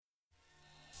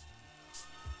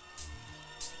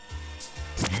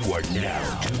You are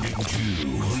now tuned into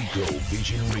Rico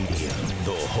Vision Radio,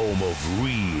 the home of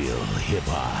real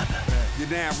hip-hop. You're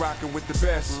now rocking with the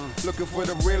best. Looking for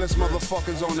the realest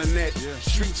motherfuckers on the net.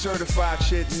 Street certified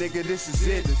shit, nigga, this is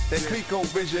it. That Clico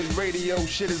Vision Radio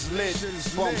shit is lit.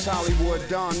 Bumps Hollywood,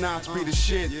 Don Knotts be the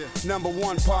shit.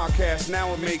 #1 podcast,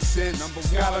 now it makes sense.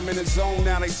 Got them in the zone,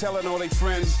 now they telling all they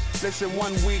friends. Listen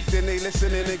 1 week, then they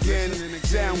listening again.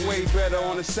 Sound way better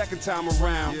on the second time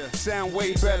around. Sound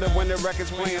way better when the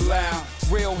record's playing loud.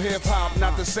 Real hip hop,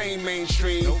 not the same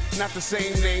mainstream. Not the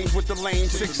same names with the lame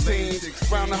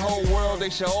 16s. Around the whole world, they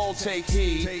should all take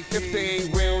heed. If they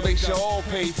ain't real, they should all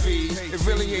pay fees. It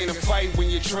really ain't a fight when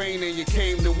you train and you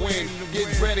came to win.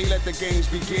 Get ready, let the games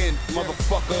begin,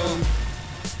 motherfucker.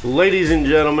 Ladies and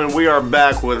gentlemen, we are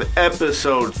back with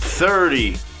episode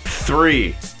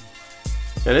 33.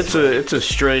 And it's a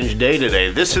strange day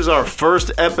today. This is our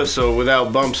first episode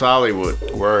without Bumps Hollywood.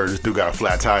 Word, this dude got a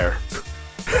flat tire.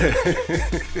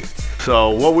 So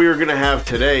what we are going to have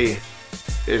today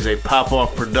is a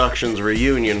Pop-Off Productions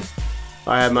reunion.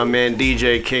 I have my man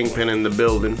DJ Kingpin in the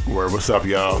building. Word, what's up,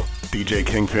 y'all? DJ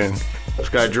Kingpin. This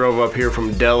guy drove up here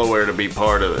from Delaware to be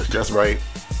part of this. That's right.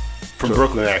 From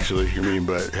Brooklyn, actually,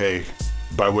 but hey,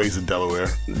 by ways of Delaware.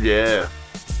 Yeah.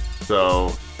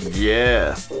 So,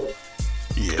 yeah.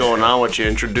 What's going on with you?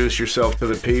 Introduce yourself to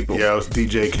the people. Yeah, it's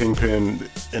DJ Kingpin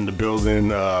in the building.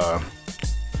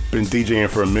 Been DJing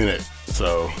for a minute,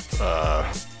 so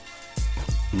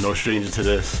no stranger to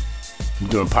this. I'm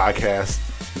doing podcasts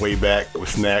way back with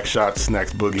Snacks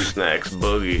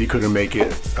Boogie. He couldn't make it.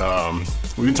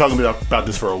 We've been talking about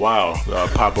this for a while.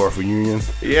 Pop-Off reunion.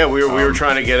 Yeah, we were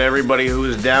trying to get everybody who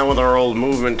was down with our old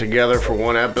movement together for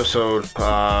one episode.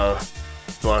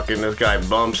 Fucking this guy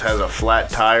Bumps has a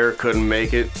flat tire, couldn't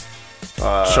make it.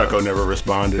 Chucko never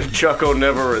responded.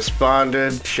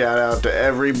 Shout out to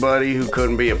everybody who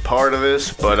couldn't be a part of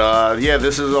this. But yeah,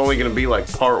 this is only going to be like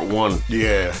part 1.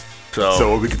 Yeah.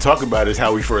 So what we can talk about is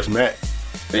how we first met.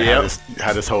 Yeah.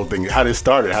 How this whole thing, how this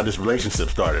started, how this relationship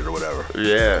started or whatever.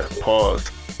 Yeah, pause.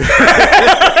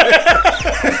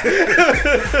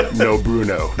 No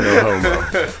Bruno, no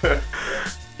homo.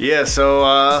 Yeah, so,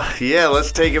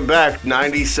 let's take it back.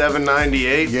 97,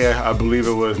 98? Yeah, I believe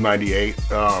it was 98.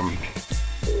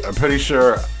 I'm pretty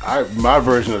sure my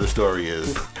version of the story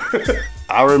is,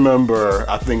 I remember,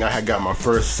 I think I had got my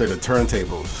first set of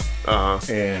turntables.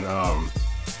 And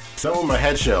some of my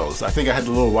head shells, I think I had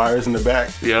the little wires in the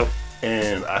back. Yep.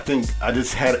 And I think I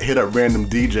just had hit up random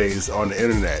DJs on the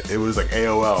internet. It was like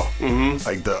AOL,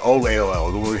 like the old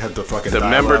AOL, the one we had the fucking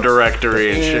member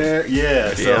directory and shit.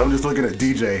 Yeah, so I'm just looking at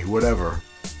DJ whatever.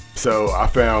 So I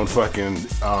found fucking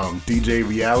DJ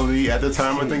Reality at the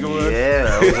time, I think it was. Yeah,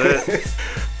 that was it.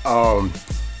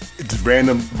 Just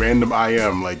random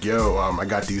IM, like, yo, I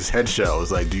got these head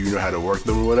shells. Like, do you know how to work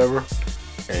them or whatever?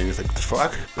 And he's like, what the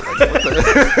fuck? Like, what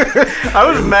the? I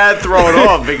was mad thrown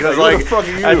off because, like, like, what the fuck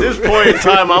are you? At this point in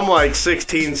time, I'm like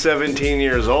 16, 17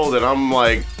 years old, and I'm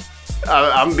like,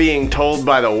 I'm being told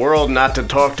by the world not to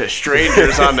talk to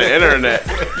strangers on the internet.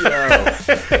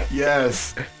 Yo,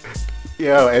 yes.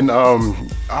 Yeah, and I don't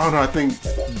know, I think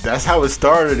that's how it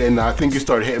started, and I think you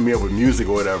started hitting me up with music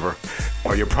or whatever,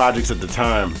 or your projects at the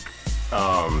time.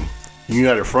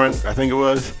 United Front, I think it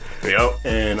was. Yep.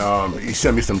 And he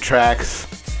sent me some tracks,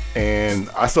 and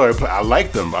I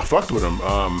liked them. I fucked with them.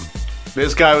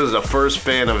 This guy was the first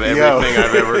fan of everything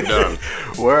I've ever done.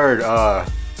 Word.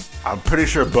 I'm pretty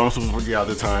sure Bumps was with you at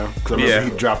the time, because I remember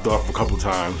he dropped off a couple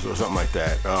times or something like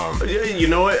that. You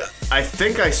know what? I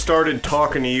think I started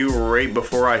talking to you right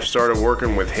before I started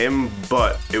working with him,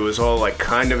 but it was all like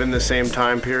kind of in the same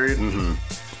time period. Mm-hmm.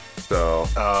 So,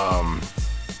 I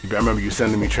remember you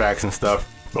sending me tracks and stuff.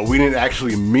 But we didn't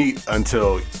actually meet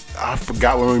until, I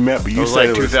forgot when we met, but you said like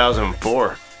it was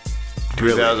 2004.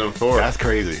 2004. That's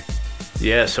crazy.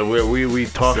 Yeah, so we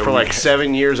talked for like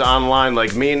 7 years online.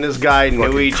 Like, me and this guy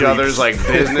knew each other's like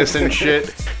business and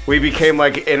shit. We became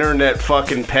like internet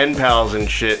fucking pen pals and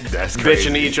shit. That's crazy.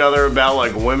 Bitching each other about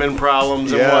like women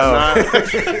problems and whatnot.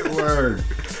 Word.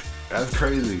 That's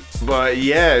crazy. But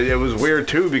yeah, it was weird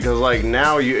too because like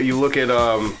now you look at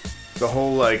the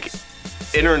whole like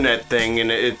internet thing and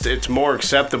it's more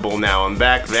acceptable now, and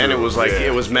back then it was like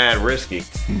it was mad risky.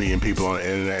 Meeting people on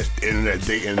the internet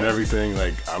dating and everything,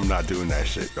 like, I'm not doing that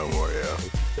shit no more.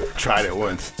 Tried it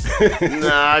once.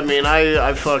 Nah, I mean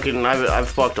I've fucked a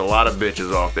lot of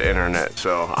bitches off the internet,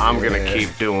 so I'm gonna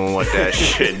keep doing what that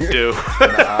shit do.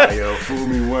 Nah, yo, fool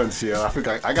me once, yo. I think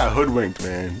I got hoodwinked,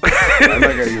 man. I'm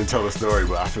not gonna even tell the story,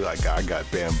 but I feel like I got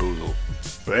bamboozled.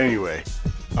 But anyway,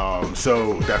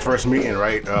 so that first meeting,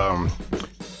 right?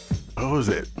 What was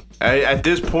it? At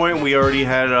this point, we already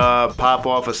had Pop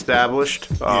Off established.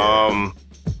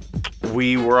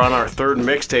 We were on our third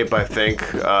mixtape, I think,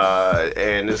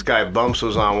 and this guy Bumps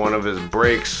was on one of his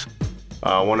breaks,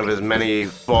 one of his many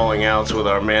falling outs with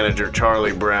our manager,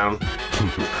 Charlie Brown.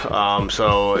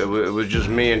 So it was just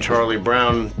me and Charlie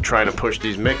Brown trying to push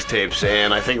these mixtapes,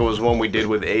 and I think it was one we did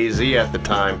with AZ at the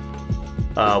time.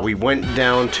 We went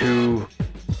down to...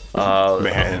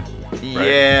 Manhattan. Right.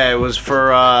 Yeah, it was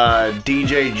for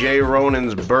DJ Jay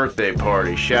Ronan's birthday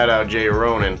party. Shout out Jay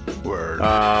Ronan. Word.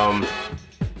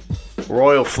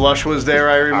 Royal Flush was there,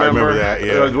 I remember. I remember that,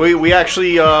 yeah. We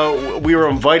actually, we were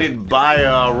invited by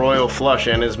Royal Flush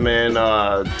and his man,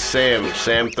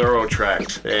 Sam Thorough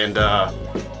Tracks. And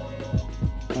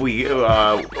we,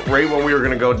 right when we were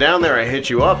going to go down there, I hit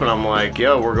you up and I'm like,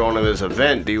 yo, we're going to this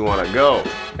event. Do you want to go?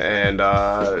 And,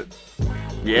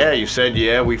 yeah, you said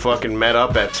yeah. We fucking met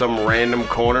up at some random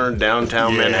corner in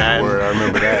downtown Manhattan. Word, I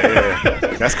remember that.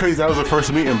 Yeah, that's crazy. That was the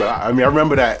first meeting, but I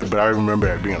remember that. But I remember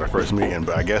that being our first meeting.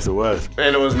 But I guess it was.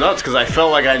 And it was nuts because I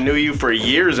felt like I knew you for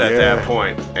years at that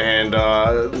point. And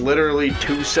literally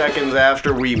 2 seconds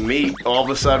after we meet, all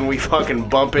of a sudden we fucking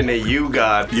bump into you,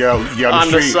 God. Yeah, on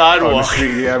the sidewalk. On the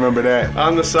street. Yeah, I remember that.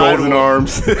 On the sidewalk. Golden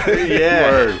arms. Yeah.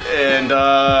 Word.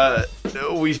 And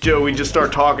we just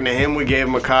started talking to him. We gave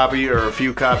him a copy or a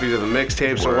few copies of the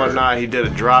mixtapes and whatnot. He did a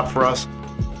drop for us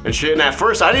and shit. And at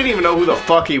first, I didn't even know who the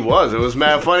fuck he was. It was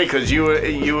mad funny because you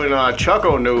and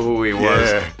Chucko knew who he was.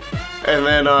 Yeah. And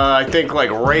then I think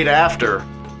like right after,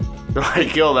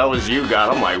 like, yo, that was you,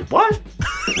 God. I'm like, what?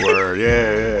 Word.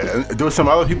 Yeah. And there was some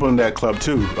other people in that club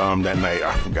too. That night,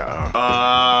 I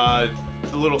forgot.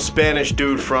 The little Spanish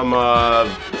dude from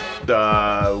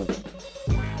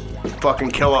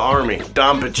fucking Killer Army,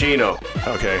 Don Pacino.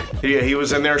 Okay. He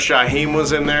was in there. Shaheem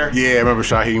was in there. Yeah, I remember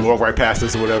Shaheem walked right past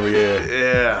us or whatever. Yeah.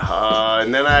 Yeah.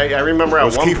 And then I remember at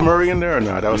was one Keith Murray in there or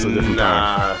no? That was a different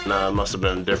time. Nah, it must have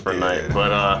been a different night.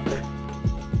 But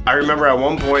I remember at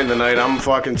one point in the night, I'm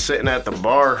fucking sitting at the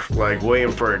bar, like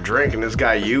waiting for a drink, and this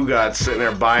guy got sitting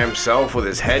there by himself with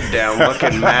his head down,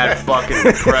 looking mad fucking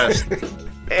depressed.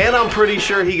 And I'm pretty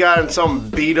sure he got in some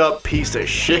beat up piece of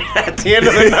shit at the end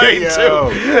of the night,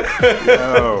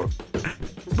 Yo.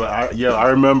 But I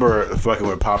remember fucking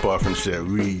with Pop Off and shit.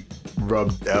 We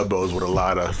rubbed elbows with a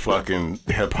lot of fucking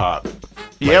hip hop.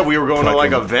 Yeah, we were going to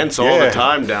like events all the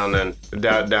time down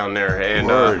there, and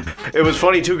it was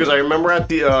funny too because I remember at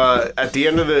the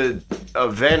end of the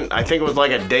event, I think it was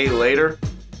like a day later,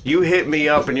 you hit me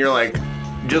up and you're like,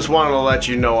 just wanted to let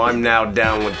you know I'm now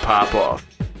down with Pop Off.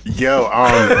 Yo,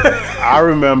 I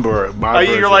remember my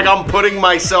version. You're like, I'm putting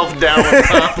myself down with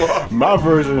Pop Off. My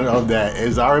version of that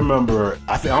is I remember,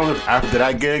 I don't know if after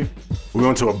that gig, we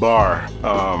went to a bar.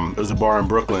 It was a bar in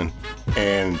Brooklyn,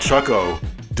 and Chucko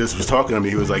just was talking to me.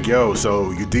 He was like, yo, so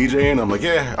you DJing? I'm like,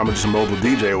 yeah, I'm just a mobile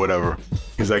DJ or whatever.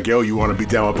 He's like, yo, you want to be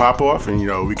down with Pop Off? And,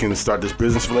 we can start this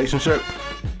business relationship?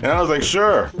 And I was like,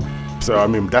 sure. So, I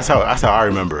mean, that's how I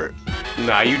remember it.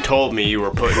 Nah, you told me you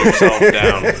were putting yourself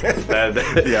down.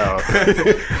 Yeah.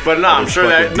 But no, I'm sure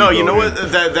that... No, you know what?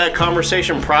 That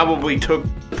conversation probably took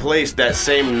place that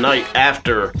same night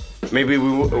after. Maybe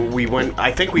we went...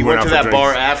 I think we went to that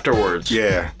bar afterwards.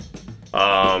 Yeah.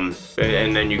 And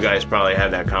then you guys probably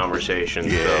had that conversation.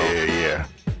 Yeah.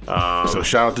 So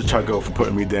shout out to Chucko for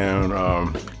putting me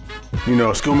down.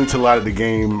 Schooled me to a lot of the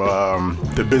game,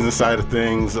 the business side of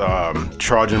things,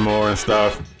 charging more and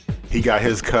stuff. He got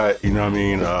his cut, you know what I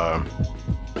mean?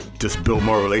 Just built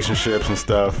more relationships and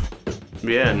stuff.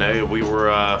 Yeah, no, we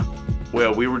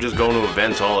were just going to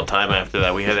events all the time after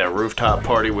that. We had that rooftop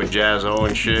party with Jazzo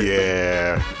and shit.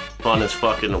 Yeah. One of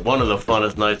the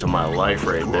funnest nights of my life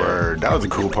right there. Word. That was a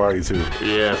cool party too.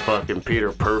 Yeah, fucking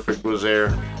Peter Perfect was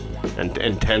there. And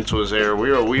Intense was there.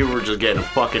 We were just getting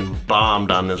fucking bombed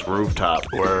on this rooftop.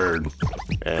 Word.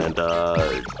 And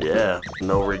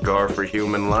no regard for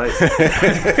human life.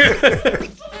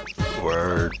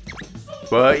 Word.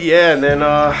 But yeah, and then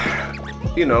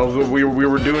we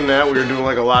were doing that. We were doing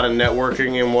like a lot of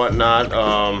networking and whatnot.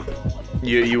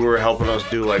 You were helping us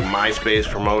do like MySpace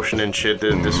promotion and shit.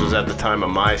 This was at the time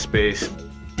of MySpace.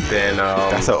 Then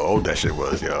that's how old that shit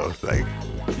was, yo.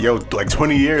 Like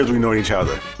 20 years we know each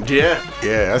other. Yeah.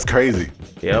 Yeah, that's crazy.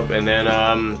 Yep, and then,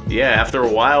 after a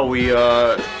while, we,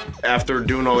 after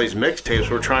doing all these mixtapes,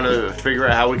 we're trying to figure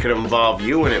out how we could involve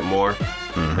you in it more.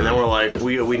 Mm-hmm. And then we're like,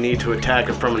 we need to attack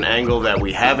it from an angle that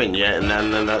we haven't yet, and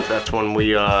then that's when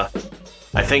we, I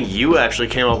think you actually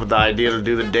came up with the idea to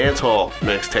do the dance hall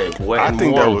mixtape.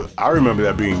 I remember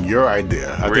that being your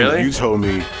idea. I really? think you told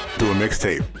me do a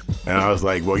mixtape. And I was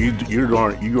like, well, you're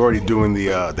already doing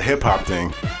the hip hop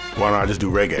thing. why not just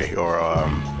do reggae or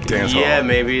dance hall? Yeah,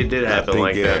 maybe it did happen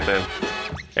like that then.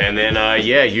 And then,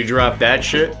 you dropped that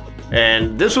shit.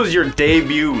 And this was your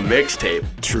debut mixtape.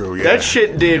 True, yeah. That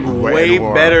shit did way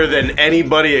better than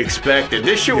anybody expected.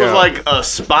 This shit was like a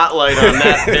spotlight on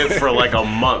that piff for like a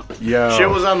month. Yo. Shit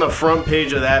was on the front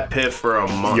page of that piff for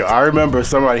a month. Yo, I remember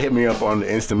somebody hit me up on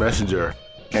the Instant Messenger,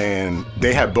 and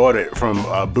they had bought it from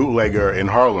a bootlegger in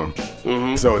Harlem.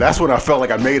 Mm-hmm. So that's when I felt like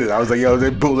I made it. I was like, yo,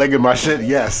 they bootlegging my shit?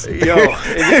 Yes. Yo,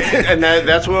 and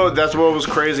that's what was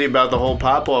crazy about the whole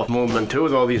pop-off movement, too,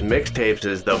 with all these mixtapes,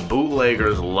 is the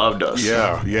bootleggers loved us.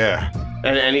 Yeah.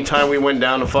 And anytime we went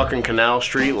down to fucking Canal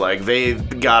Street, like, they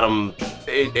got them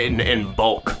in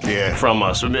bulk from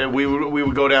us. We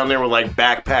would go down there with, like,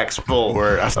 backpacks full.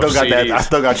 Word. I still got CDs. that. I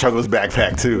still got Chuckle's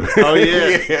backpack, too. Oh,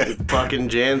 yeah. Fucking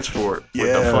Jansport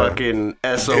with the fucking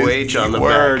SOH on the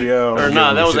back. Yo. Or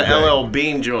no, that was an LL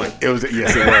Bean joint. It was,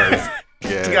 yes, it was. Yeah.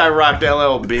 This guy rocked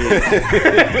LL Bean.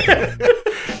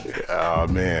 Oh,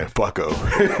 man. Fucko.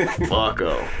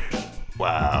 Fucko.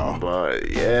 Wow. But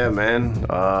yeah, man.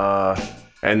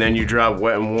 And then you dropped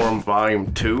Wet and Warm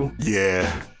Volume 2.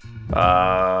 Yeah.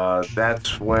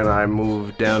 That's when I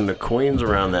moved down to Queens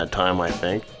around that time, I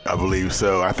think. I believe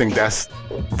so. I think that's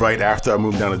right after I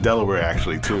moved down to Delaware,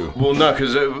 actually, too. Well, no,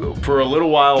 because for a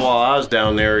little while I was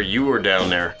down there, you were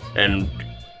down there, and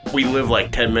we lived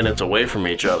like 10 minutes away from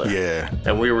each other. Yeah.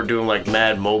 And we were doing like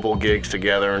mad mobile gigs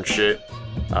together and shit.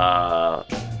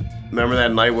 Remember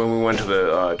that night when we went to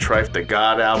the Trife the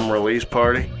God album release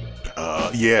party?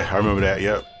 Yeah, I remember that,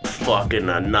 yep. Fucking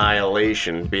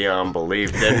annihilation beyond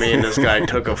belief. Then me and this guy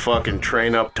took a fucking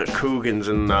train up to Coogan's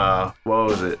in, what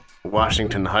was it?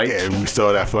 Washington Heights. Yeah, we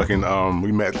saw that fucking,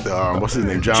 we met, what's his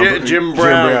name? Jim Brown. Jim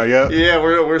Brown, yeah. Yeah,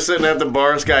 we're sitting at the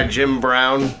bar. This guy, Jim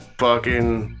Brown,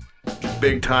 fucking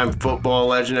big time football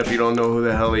legend, if you don't know who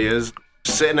the hell he is.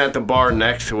 Sitting at the bar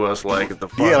next to us, like at the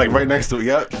fucking, like right next to it,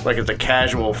 yep. Like it's a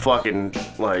casual fucking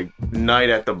like night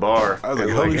at the bar. I was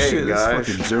like, holy hey, shit, guys.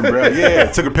 this fucking Jim Brown.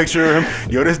 Yeah, took a picture of him.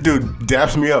 Yo, this dude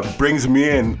daps me up, brings me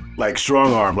in like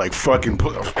strong arm, like fucking.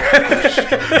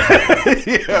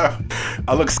 Yeah,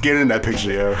 I look scared in that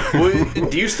picture, yo. Well,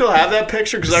 do you still have that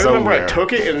picture? Because I remember I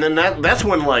took it, and then that's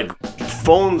when like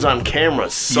phones on camera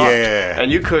sucked,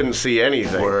 and you couldn't see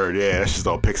anything. Word, yeah, that's just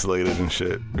all pixelated and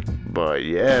shit. But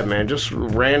yeah, man, just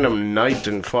random nights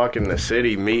in fucking the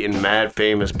city, meeting mad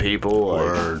famous people.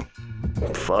 Word.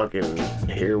 Like, fucking,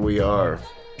 here we are.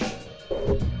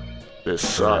 This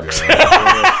sucks.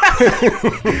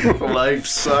 Life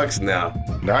sucks now.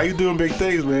 Now you doing big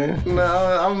things, man.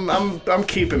 No, I'm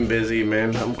keeping busy,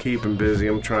 man. I'm keeping busy.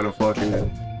 I'm trying to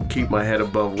fucking keep my head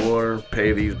above water,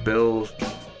 pay these bills,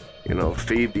 you know,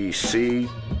 feed these seeds.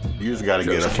 You just gotta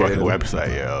get a fucking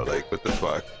website, yo. Like, what the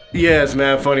fuck? Yeah, it's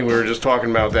mad funny. We were just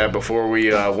talking about that before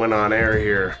we went on air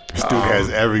here. This dude has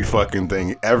every fucking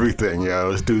thing, everything,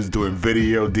 yo. This dude's doing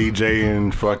video,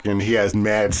 DJing, fucking. He has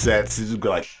mad sets. He's got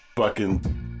like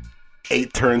fucking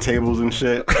 8 turntables and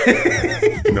shit.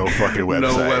 No fucking website.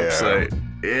 No website.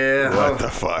 Yeah. What the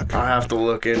fuck? I'll have to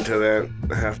look into that.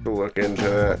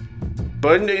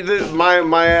 But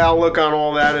my outlook on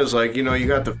all that is like, you know, you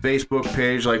got the Facebook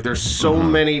page. Like, there's so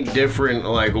many different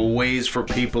like ways for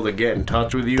people to get in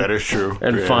touch with you. That is true.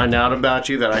 And find out about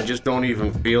you that I just don't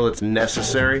even feel it's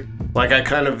necessary. Like, I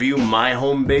kind of view my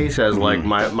home base as like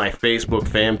my Facebook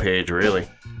fan page, really.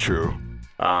 True.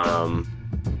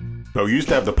 But we used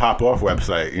to have the Pop Off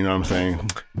website, you know what I'm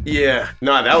saying? Yeah,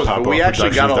 no, that was. We actually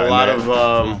got a lot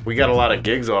of we got a lot of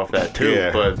gigs off that too.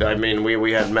 Yeah. But I mean,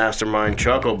 we had Mastermind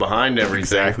Chuckle behind everything.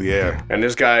 Exactly, yeah. And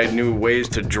this guy knew ways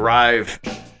to drive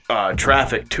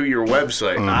traffic to your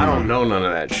website. I don't know none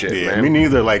of that shit, man. Me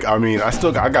neither. Like, I mean, I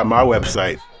got my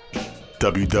website.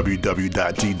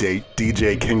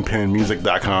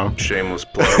 www.djkingpinmusic.com. Shameless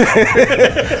plug.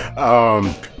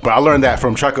 But I learned that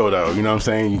from Chucko, though. You know what I'm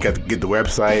saying? You got to get the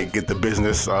website, get the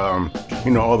business,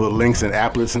 you know, all the links and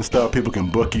applets and stuff. People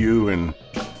can book you and,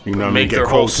 you know, make their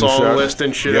whole song list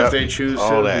and shit if they choose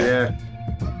all to. That. Yeah.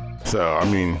 So, I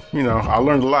mean, you know, I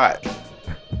learned a lot.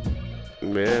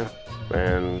 Yeah.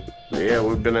 And, yeah,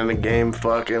 we've been in the game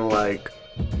fucking like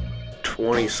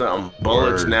 20-something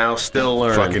bullets now, still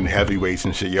learning. Fucking heavyweights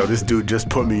and shit. Yo, this dude just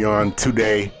put me on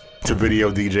today to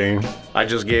video DJing. I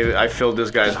filled this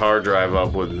guy's hard drive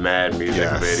up with mad music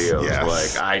videos.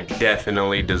 Yes. Like, I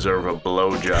definitely deserve a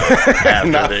blowjob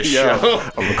after this show.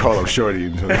 I'm gonna call him Shorty.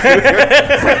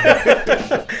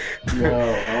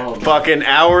 Fucking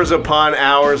hours upon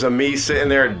hours of me sitting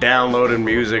there downloading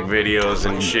music videos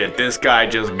and shit. This guy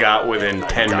just got within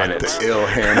 10 minutes. The ill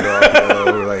handoff,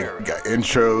 yo. Like, got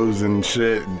intros and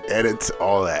shit, and edits,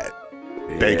 all that.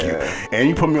 Thank you. And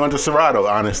you put me onto Serato,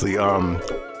 honestly.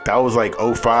 that was like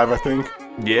 05, I think.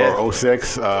 Yeah. Or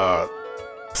 06.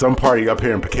 Some party up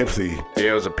here in Poughkeepsie.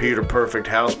 Yeah, it was a Peter Perfect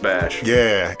house bash.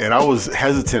 Yeah, and I was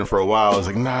hesitant for a while. I was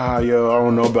like, nah, yo, I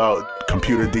don't know about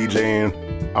computer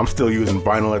DJing. I'm still using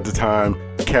vinyl at the time,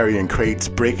 carrying crates,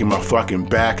 breaking my fucking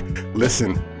back.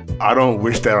 Listen, I don't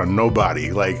wish that on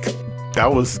nobody. Like,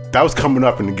 that was coming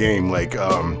up in the game, like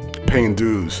paying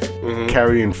dues,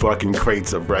 carrying fucking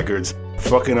crates of records,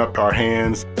 fucking up our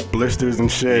hands, blisters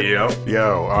and shit. Yep.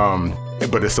 Yo,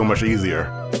 but it's so much easier.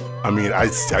 I mean, I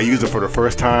used it for the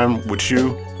first time with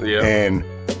you, and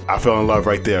I fell in love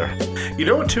right there. You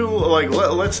know what, too? Like,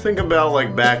 let's think about,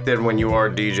 like, back then when you are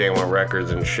DJing with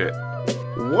records and shit.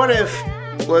 What if,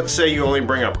 let's say you only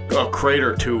bring up a crate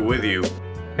or two with you,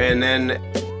 and then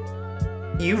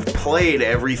you've played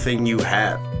everything you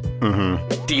have.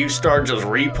 Mm-hmm. Do you start just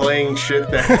replaying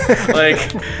shit that,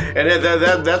 like,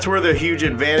 and that's where the huge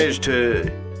advantage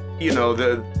to, you know,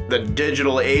 the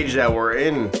digital age that we're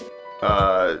in,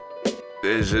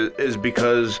 is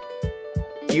because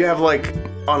you have like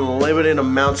unlimited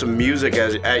amounts of music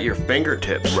at your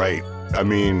fingertips. Right. I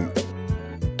mean,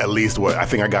 at least I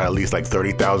think I got at least like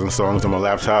 30,000 songs on my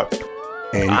laptop.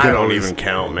 And you I can don't always, even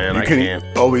count, man. You I can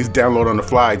can't. always download on the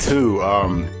fly too.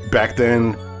 Back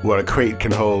then, a crate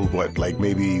can hold like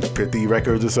maybe 50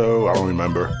 records or so. I don't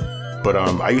remember. But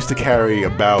I used to carry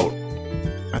about,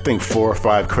 I think 4 or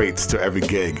 5 crates to every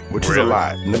gig, which is a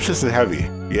lot. And it's just heavy.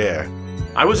 Yeah.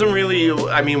 I wasn't really,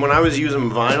 I mean, when I was using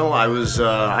vinyl,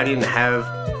 I didn't have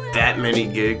that many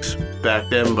gigs back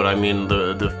then, but I mean,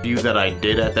 the few that I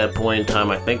did at that point in time,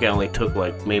 I think I only took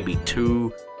like maybe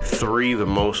 2, 3 the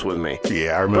most with me.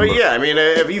 Yeah, I remember. But yeah, I mean,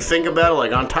 if you think about it,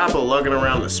 like on top of lugging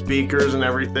around the speakers and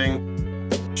everything,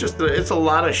 it's a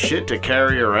lot of shit to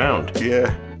carry around.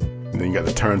 Yeah. And then you got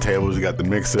the turntables, you got the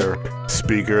mixer,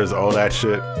 speakers, all that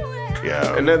shit.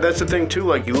 Yeah. And that's the thing too.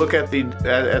 Like you look at the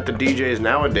DJs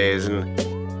nowadays, and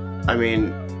I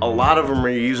mean, a lot of them are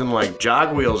using like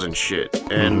jog wheels and shit.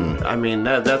 And I mean,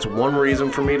 that's one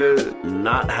reason for me to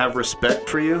not have respect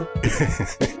for you.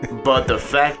 But the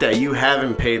fact that you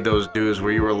haven't paid those dues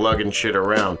where you were lugging shit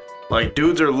around, like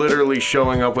dudes are literally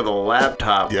showing up with a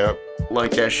laptop. Yep.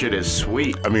 Like that shit is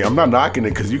sweet. I mean, I'm not knocking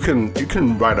it because you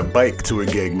can ride a bike to a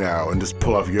gig now and just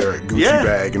pull off your Gucci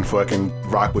bag and fucking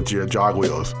rock with your jog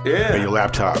wheels and your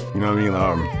laptop. You know what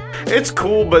I mean? It's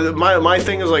cool, but my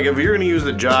thing is like if you're gonna use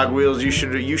the jog wheels, you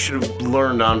should have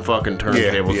learned on fucking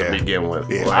turntables to begin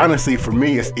with. Yeah, like, honestly, for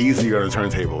me, it's easier on the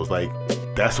turntables. Like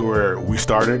that's where we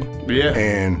started. Yeah,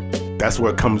 and that's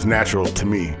what comes natural to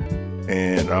me.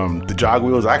 And the jog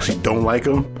wheels, I actually don't like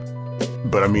them.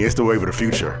 But I mean, it's the wave of the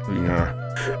future, you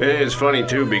know. It's funny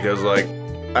too because like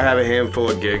I have a handful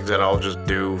of gigs that I'll just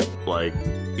do. Like,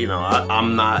 you know,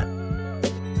 I'm not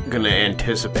gonna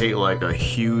anticipate like a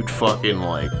huge fucking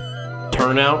like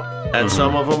turnout at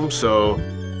some of them. So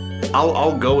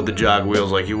I'll go with the jog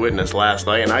wheels like you witnessed last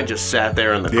night, and I just sat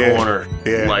there in the corner,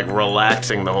 like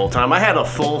relaxing the whole time. I had a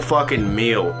full fucking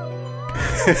meal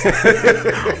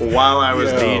while I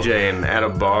was DJing at a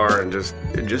bar and just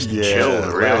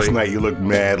chilled. Really, last night you looked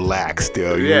mad lax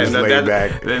still. You just laid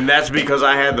back. And that's because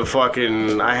I had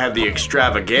the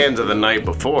extravaganza the night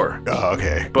before. Oh,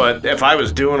 okay. But if I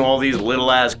was doing all these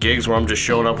little ass gigs where I'm just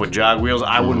showing up with jog wheels,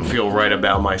 I wouldn't feel right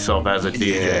about myself as a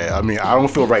DJ. Yeah, I mean, I don't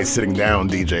feel right sitting down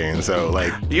DJing, so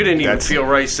like you didn't even feel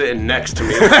right sitting next to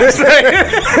me last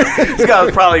night. This guy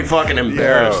was probably fucking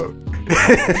embarrassed.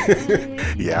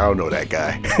 Yeah, I don't know that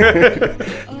guy.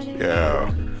 Yeah.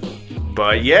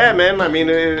 But yeah, man, I mean,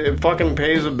 it fucking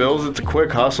pays the bills. It's a quick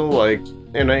hustle, like,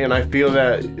 and I feel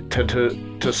that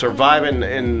to survive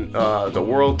in the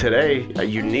world today,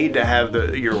 you need to have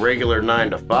your regular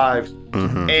 9 to 5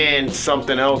 and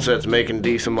something else that's making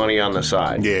decent money on the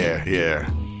side. Yeah.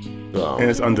 So. And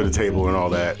it's under the table and all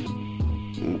that.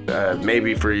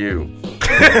 Maybe for you.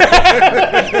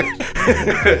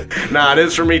 Nah, it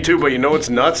is for me too, but you know what's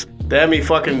nuts? They had me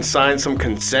fucking sign some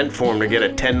consent form to get a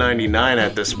 1099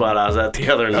 at this spot I was at the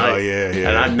other night. Oh, yeah.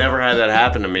 And I've never had that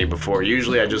happen to me before.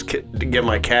 Usually I just get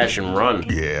my cash and run.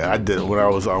 Yeah, I did. When I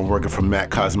was working for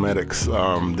MAC Cosmetics,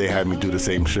 they had me do the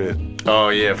same shit. Oh,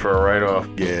 yeah, for a write-off.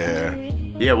 Yeah.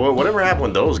 Yeah, whatever happened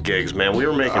with those gigs, man? We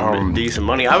were making decent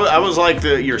money. I was like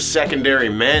your secondary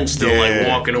man still, like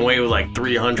walking away with like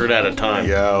 300 at a time.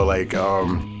 Yeah, like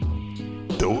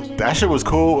that shit was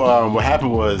cool. What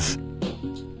happened was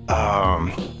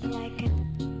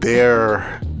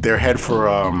their head for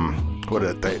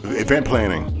event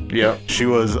planning. Yeah. She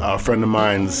was a friend of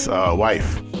mine's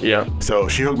wife. Yeah. So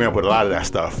she hooked me up with a lot of that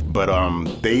stuff, but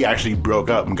they actually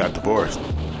broke up and got divorced.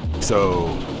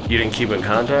 So. You didn't keep in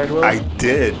contact with her? I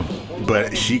did,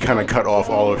 but she kind of cut off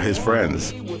all of his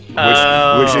friends.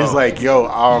 Which is like, yo,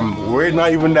 we're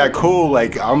not even that cool.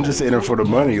 Like, I'm just in it for the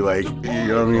money. Like, you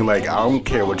know what I mean? Like, I don't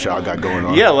care what y'all got going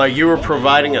on. Yeah, like you were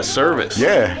providing a service.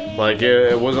 Yeah. Like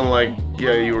it wasn't like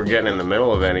you were getting in the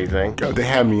middle of anything. Yo, they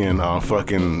had me in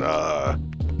fucking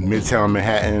Midtown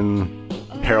Manhattan,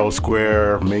 Herald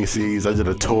Square, Macy's. I did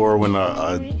a tour when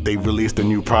they released a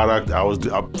new product. I was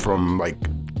up from like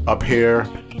up here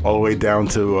all the way down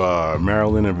to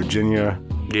Maryland and Virginia.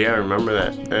 Yeah, I remember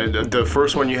that. The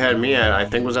first one you had me at, I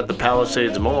think, was at the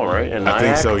Palisades Mall, right? In I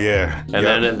think Nyack? so, yeah.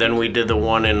 And then we did the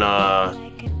one in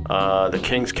the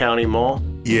Kings County Mall.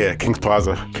 Yeah, Kings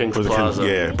Plaza. Kings Plaza.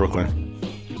 Yeah, Brooklyn.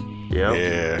 Yep.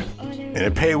 Yeah. And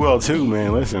it paid well too,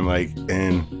 man. Listen, like,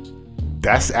 and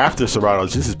that's after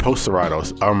Serato's. This is post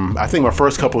Serato's. I think my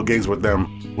first couple of gigs with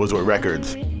them was with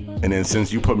records. And then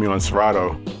since you put me on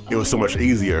Serato, it was so much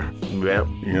easier. Yep.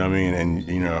 You know what I mean? And,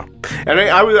 you know. And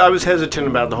I was hesitant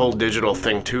about the whole digital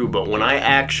thing too, but when I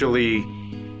actually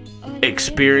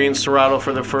experienced Serato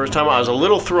for the first time, I was a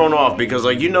little thrown off because,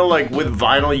 like, you know, like with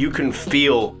vinyl, you can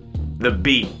feel the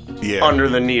beat under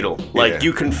the needle. Like,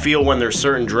 you can feel when there's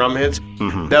certain drum hits.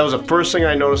 Mm-hmm. That was the first thing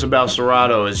I noticed about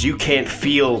Serato is you can't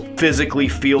physically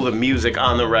feel the music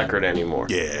on the record anymore.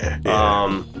 Yeah.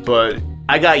 But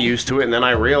I got used to it, and then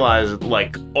I realized,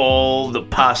 like, all the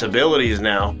possibilities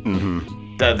now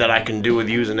that I can do with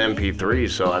using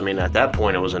MP3s. So, I mean, at that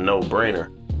point, it was a no-brainer.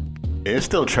 It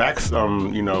still tracks,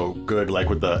 you know, good, like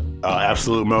with the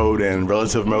absolute mode and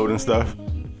relative mode and stuff.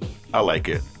 I like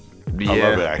it. Yeah. I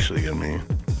love it, actually. I mean,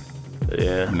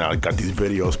 now I got these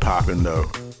videos popping, though.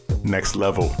 Next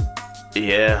level.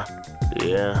 Yeah.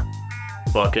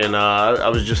 Fucking, I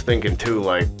was just thinking, too,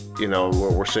 like, you know,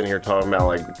 we're sitting here talking about,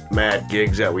 like, mad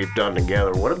gigs that we've done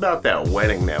together. What about that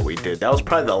wedding that we did? That was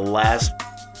probably the last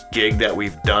gig that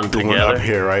we've done together. The one up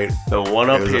here, right? The one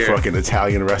up here. It was a fucking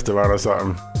Italian restaurant or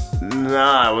something.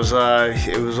 Nah, it was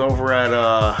over at,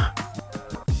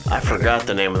 I forgot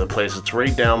the name of the place. It's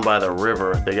right down by the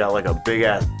river. They got, like, a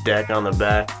big-ass deck on the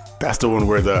back. That's the one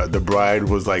where the bride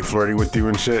was, like, flirting with you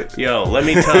and shit? Yo, let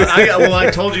me tell you.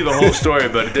 I told you the whole story,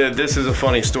 but this is a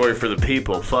funny story for the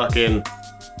people. Fucking...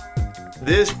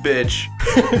 This bitch.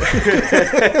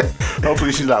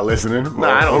 Hopefully she's not listening. Nah,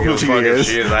 I don't give a fuck if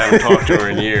she is. I haven't talked to her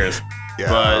in years.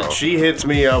 Yeah. But she hits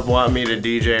me up, wanting me to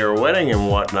DJ her wedding and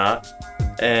whatnot.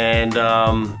 And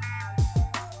I'm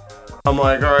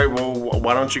like, all right, well,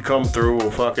 why don't you come through? We'll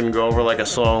fucking go over like a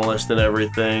song list and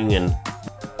everything. And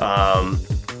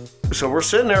so we're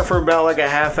sitting there for about like a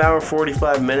half hour,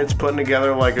 45 minutes, putting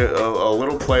together like a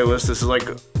little playlist. This is like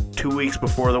 2 weeks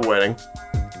before the wedding.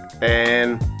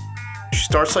 And she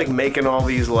starts like making all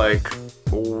these like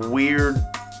weird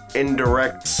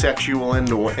indirect sexual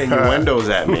innuendos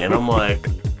at me, and I'm like,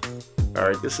 all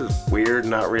right, this is weird,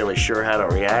 not really sure how to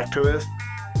react to this.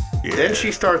 Yeah. Then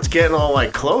she starts getting all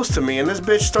like close to me, and this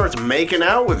bitch starts making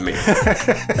out with me.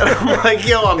 And I'm like,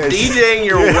 yo, I'm DJing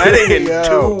your wedding in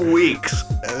 2 weeks.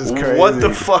 That's crazy. What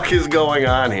the fuck is going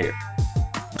on here?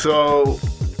 So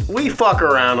we fuck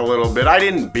around a little bit. I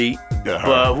didn't beat,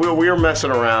 but we were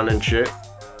messing around and shit.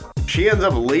 She ends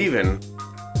up leaving,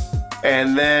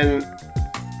 and then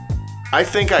I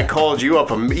think I called you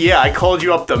up. I called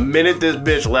you up the minute this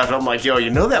bitch left. I'm like, yo, you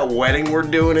know that wedding we're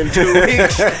doing in 2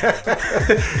 weeks?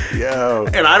 Yo.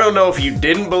 And I don't know if you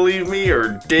didn't believe me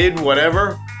or did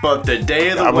whatever, but the day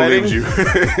of the I wedding, believed you.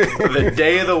 the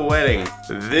day of the wedding,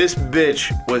 this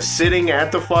bitch was sitting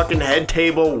at the fucking head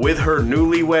table with her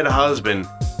newlywed husband,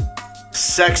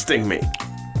 sexting me.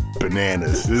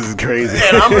 Bananas. This is crazy.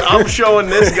 And I'm showing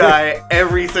this guy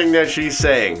everything that she's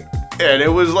saying. And I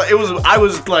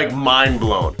was like mind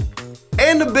blown.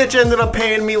 And the bitch ended up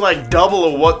paying me like double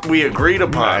of what we agreed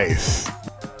upon. Nice.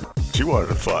 She wanted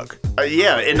to fuck.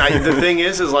 Yeah, and the thing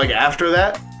is like after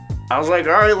that, I was like,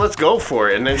 all right, let's go for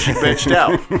it. And then she bitched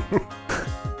out.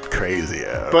 Crazy,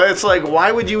 yeah. But it's like,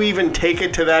 why would you even take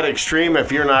it to that extreme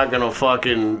if you're not gonna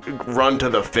fucking run to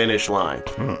the finish line?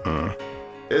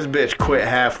 This bitch quit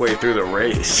halfway through the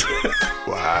race.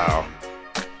 Wow.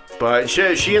 But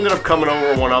she ended up coming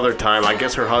over one other time. I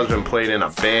guess her husband played in a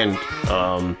band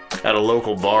at a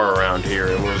local bar around here.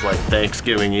 It was like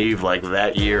Thanksgiving Eve, like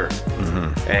that year.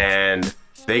 And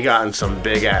they got in some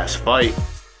big ass fight.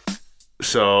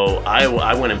 So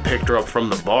I went and picked her up from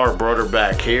the bar, brought her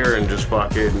back here, and just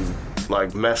fucking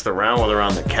like messed around with her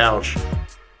on the couch.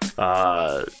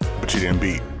 But you didn't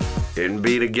beat. Didn't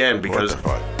beat again because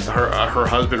her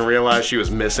husband realized she was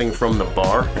missing from the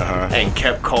bar and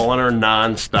kept calling her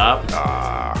nonstop.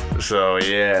 So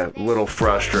yeah, a little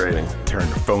frustrating. Turn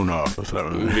the phone off or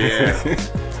something. Yeah.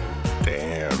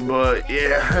 Damn. But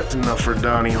yeah, that's enough for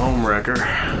Donnie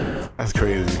Homewrecker. That's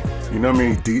crazy. You know how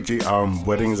many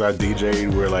weddings I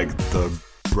DJ'd where like the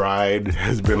bride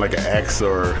has been like an ex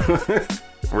or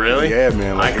Really? Yeah,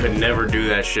 man. Like, I could never do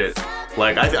that shit.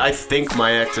 Like, I think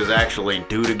my ex is actually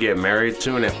due to get married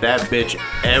soon. If that bitch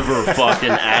ever fucking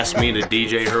asked me to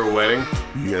DJ her wedding,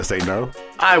 you gonna say no?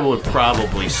 I would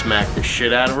probably smack the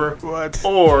shit out of her. What?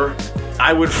 Or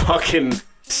I would fucking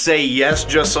say yes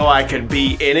just so I could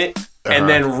be in it. And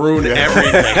then ruin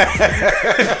everything.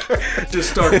 Just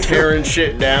start tearing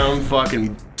shit down,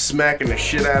 fucking smacking the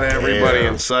shit out of everybody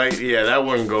in sight. Yeah, that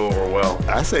wouldn't go over well.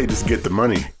 I say just get the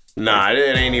money. Nah,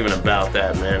 it ain't even about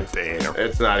that, man. Damn.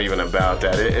 It's not even about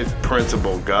that. It's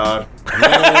principle, God.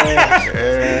 I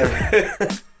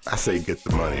say get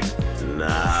the money.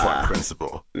 Nah. Fuck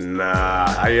principle. Nah,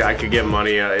 I could get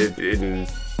money in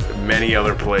many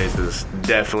other places.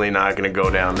 Definitely not gonna go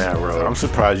down that road. I'm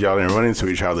surprised y'all didn't run into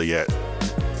each other yet.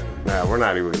 Nah, we're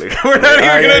not even gonna talk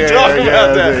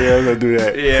about that. Yeah, let's do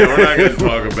that. Yeah, we're not gonna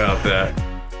talk about that.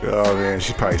 Oh man,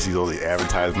 she probably sees all the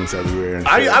advertisements everywhere and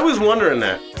shit. I was wondering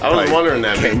that.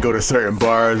 Can't go to certain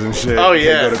bars and shit. Oh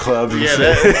yeah. Can't go to clubs and shit.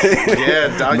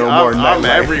 I'm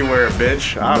everywhere,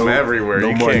 bitch. I'm everywhere. No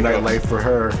you more can't nightlife for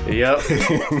her. Yep.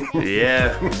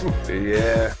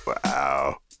 Yeah.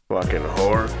 Wow. Fucking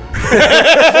whore.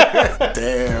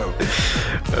 Damn.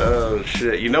 Oh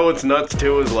shit. You know what's nuts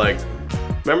too is like,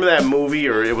 remember that movie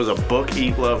or it was a book,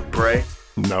 Eat, Love, Pray?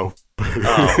 No.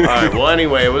 Oh, alright. Well,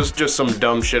 anyway, it was just some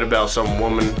dumb shit about some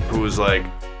woman who was like,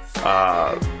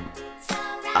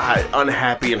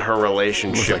 unhappy in her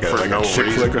relationship for no reason.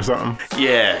 Chick flick or something?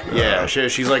 Yeah.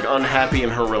 She's like unhappy in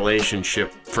her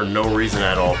relationship for no reason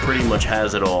at all. Pretty much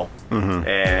has it all. Mm-hmm.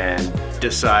 And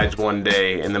decides one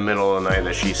day in the middle of the night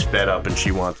that she's fed up and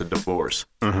she wants a divorce.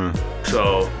 Mm-hmm.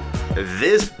 So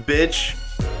this bitch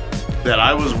that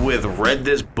I was with read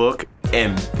this book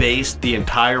and based the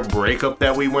entire breakup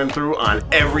that we went through on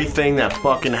everything that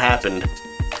fucking happened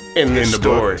in this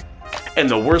story. Book. And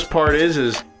the worst part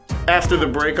is after the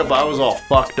breakup, I was all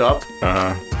fucked up.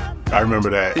 I remember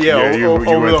that. Yeah, you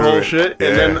over the whole it. shit. Yeah.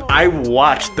 And then I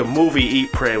watched the movie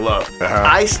Eat, Pray, Love.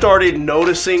 I started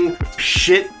noticing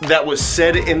shit that was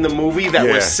said in the movie that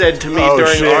was said to me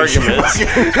during arguments.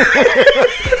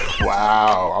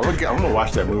 Wow. I'm gonna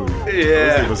watch that movie.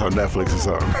 Yeah. It was on Netflix or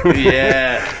something.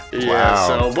 Yeah. Wow.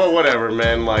 So, but whatever,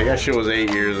 man. Like, that shit was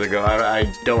 8 years ago.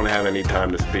 I don't have any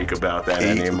time to speak about that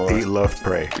anymore. Eat, Love,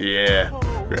 Pray. Yeah.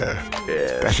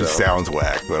 That shit sounds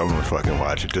whack, but I'm gonna fucking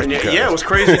watch it just because. Yeah, it was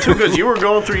crazy too because you were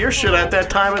going through your shit at that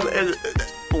time,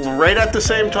 right at the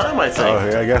same time, I think. Oh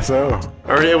yeah, I guess so.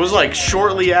 Or it was like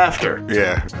shortly after.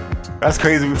 Yeah. That's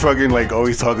crazy. We fucking like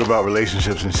always talk about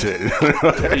relationships and shit.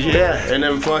 Yeah, and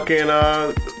then fucking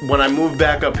when I moved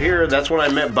back up here, that's when I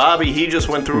met Bobby. He just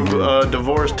went through a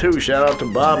divorce too. Shout out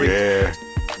to Bobby. Yeah.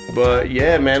 But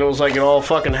yeah, man, it was like it all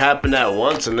fucking happened at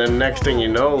once, and then next thing you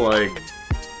know, like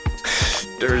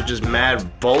there's just mad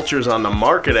vultures on the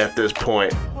market at this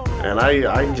point, and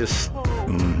I just.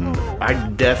 I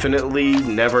definitely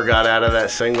never got out of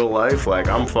that single life. Like,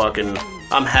 I'm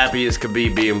happy as could be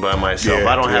being by myself.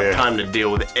 I don't have time to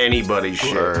deal with anybody's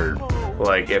shit.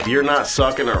 Like, if you're not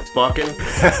sucking or fucking,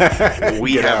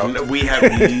 we have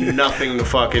nothing to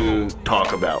fucking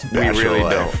talk about. We really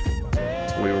don't.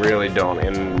 We really don't.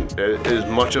 And as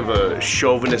much of a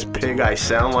chauvinist pig I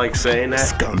sound like saying that,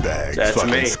 scumbag. That's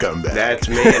fucking me. Scumbag. That's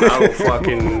me, and I will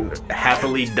fucking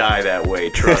happily die that way.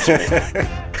 Trust me.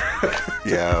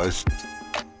 Yeah, it's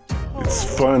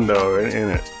fun though, ain't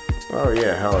it? Oh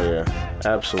yeah, hell yeah,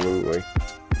 absolutely.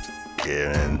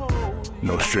 Yeah, man.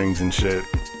 No strings and shit.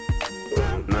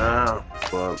 Nah,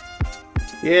 but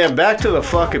yeah, back to the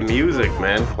fucking music,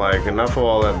 man. Like, enough of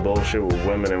all that bullshit with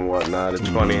women and whatnot. It's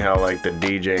funny how like the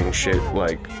DJing shit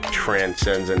like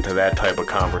transcends into that type of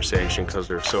conversation because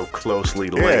they're so closely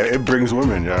linked. Yeah, it brings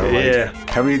women, yo. Like, yeah.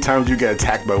 How many times you get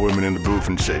attacked by women in the booth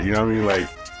and shit? You know what I mean? Like.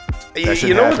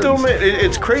 You know what though, man?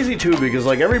 It's crazy too because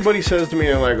like everybody says to me,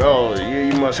 they're like, "Oh,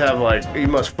 you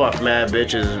must fuck mad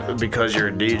bitches because you're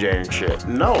a DJ and shit."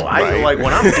 No, like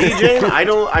when I'm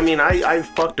DJing, I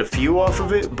fucked a few off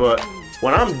of it, but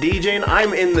when I'm DJing,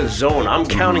 I'm in the zone. I'm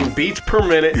counting beats per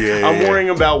minute. I'm worrying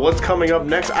about what's coming up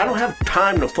next. I don't have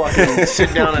time to fucking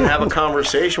sit down and have a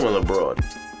conversation with a broad.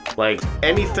 Like,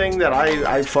 anything that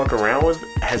I fuck around with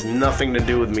has nothing to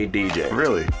do with me DJing.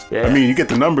 Really? Yeah. I mean, you get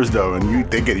the numbers, though, and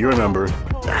they get your number.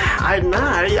 I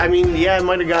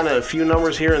might have gotten a few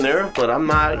numbers here and there, but I'm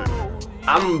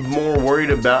more worried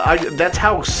about... that's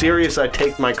how serious I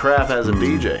take my craft as a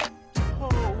DJ.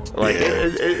 Like,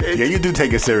 yeah, you do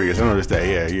take it serious. I noticed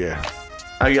that, yeah.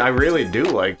 I really do.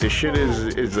 Like, this shit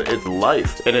is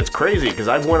life. And it's crazy, because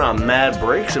I've went on mad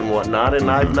breaks and whatnot,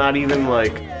 and I've not even,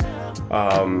 like...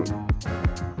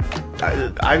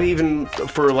 I've even,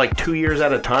 for like 2 years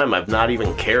at a time, I've not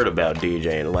even cared about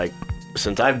DJing. Like,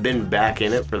 since I've been back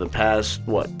in it for the past,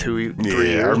 3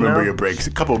 years I remember now? your breaks.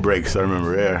 A couple breaks, I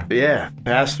remember, yeah. Yeah,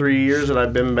 past 3 years that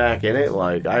I've been back in it,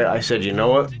 like, I said, you know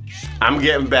what? I'm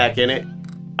getting back in it.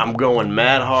 I'm going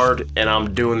mad hard, and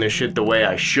I'm doing this shit the way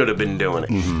I should have been doing it.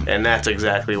 Mm-hmm. And that's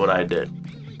exactly what I did.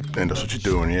 And that's what you're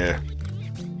doing, yeah.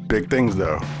 Big things,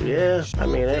 though. Yeah, I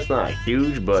mean, it's not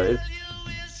huge, but it's,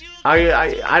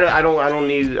 I don't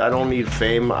need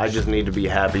fame. I just need to be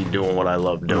happy doing what I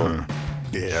love doing. Mm-hmm.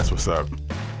 Yeah, that's what's up.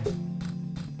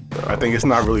 I think it's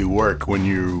not really work when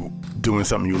you doing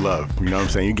something you love. You know what I'm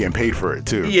saying? You're getting paid for it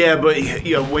too. Yeah, but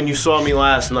when you saw me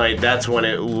last night, that's when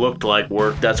it looked like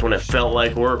work. That's when it felt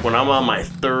like work. When I'm on my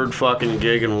third fucking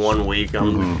gig in 1 week,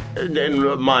 and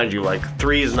mind you, like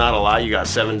 3 is not a lot. You got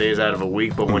 7 days out of a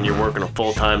week, but when you're working a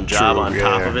full-time job on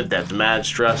top of it, that's mad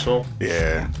stressful.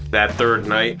 Yeah. That third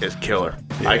night is killer.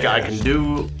 Yeah. I can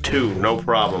do 2, no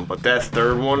problem, but that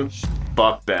third one,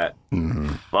 fuck that. Mm-hmm.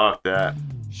 Fuck that.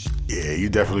 Yeah, you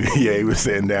definitely, he was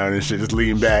sitting down and shit, just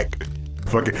leaning back.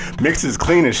 Fucking mix is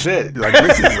clean as shit. Like,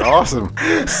 mix is awesome.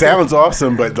 Sounds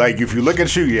awesome, but like, if you look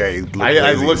at you, I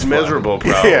look miserable,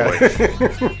 probably.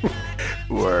 Yeah.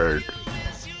 Word.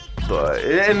 But,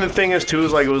 and the thing is, too,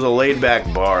 is like, it was a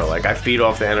laid-back bar. Like, I feed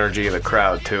off the energy of the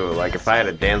crowd, too. Like, if I had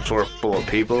a dance floor full of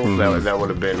people, that would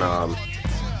have been, that'd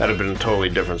have been a totally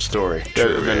different story.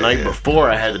 True, the night before,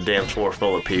 I had a dance floor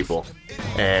full of people.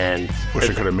 And wish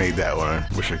I could have made that one.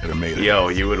 Wish I could have made it. Yo,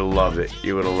 you would have loved it.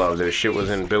 You would have loved it. The shit was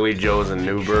in Billy Joe's in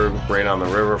Newburgh, right on the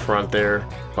riverfront there.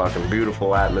 Fucking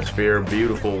beautiful atmosphere,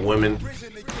 beautiful women.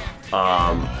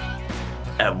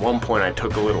 At one point, I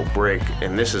took a little break,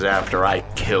 and this is after I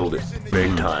killed it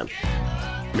big time.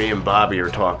 Me and Bobby are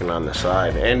talking on the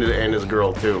side, and his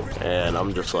girl too. And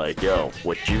I'm just like, yo,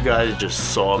 what you guys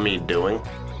just saw me doing,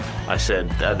 I said,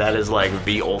 that is like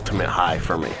the ultimate high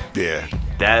for me. Yeah.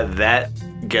 That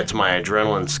gets my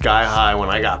adrenaline sky high when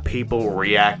I got people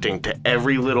reacting to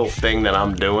every little thing that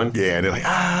I'm doing. Yeah, and they're like,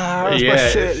 that's my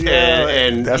shit. Yeah.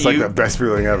 And that's like the best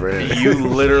feeling ever. You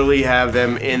literally have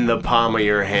them in the palm of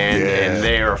your hand, and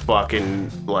they are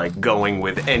fucking like going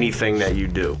with anything that you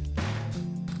do.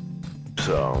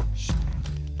 So,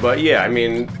 but yeah, I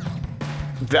mean,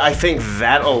 I think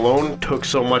that alone took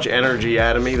so much energy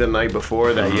out of me the night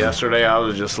before that yesterday I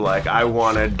was just like, I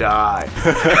want to die.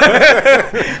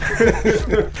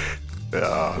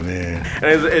 Oh, man.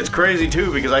 And it's crazy,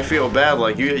 too, because I feel bad.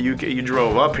 Like, you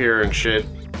drove up here and shit,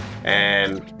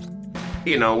 and,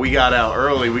 you know, we got out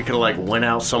early. We could have, like, went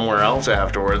out somewhere else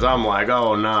afterwards. I'm like,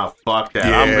 oh, nah, fuck that.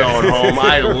 Yeah. I'm going home.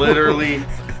 I literally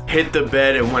hit the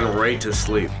bed and went right to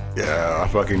sleep. Yeah, I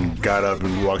fucking got up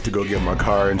and walked to go get my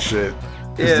car and shit.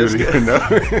 Yeah, this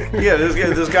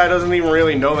guy doesn't even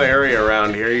really know the area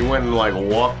around here. He went and like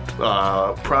walked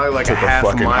probably like a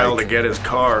half mile to get his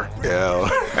car. Yeah.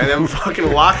 And then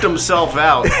fucking locked himself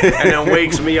out and then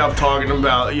wakes me up talking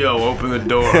about, yo, open the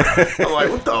door. I'm like,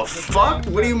 what the fuck?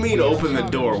 What do you mean open the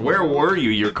door? Where were you?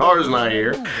 Your car's not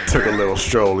here. Took a little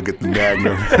stroll to get the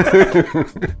Magnum.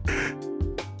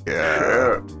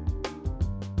 Yeah.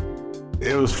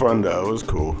 It was fun though. It was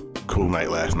cool. Cool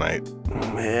night last night.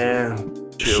 Man.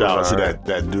 Shout out to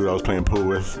that dude I was playing pool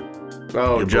with.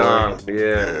 Oh, your John.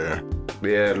 Yeah,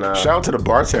 nah. Shout out to the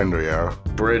bartender, yo.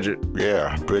 Bridget.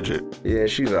 Yeah, Bridget. Yeah,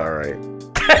 she's alright.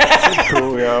 She's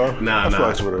cool, yo. Nah.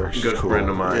 With her. She's good cool. Friend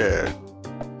of mine. Yeah.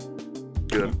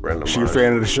 Good friend of mine. She a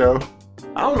fan of the show?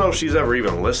 I don't know if she's ever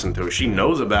even listened to it. She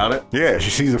knows about it. Yeah, she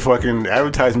sees a fucking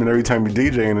advertisement every time you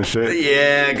DJing and shit.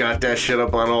 Yeah, got that shit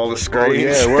up on all the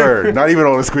screens. Oh, yeah, word. Not even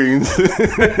all the screens.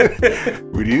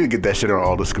 We need to get that shit on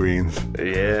all the screens.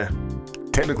 Yeah.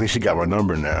 Technically, she got my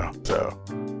number now, so.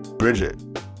 Bridget.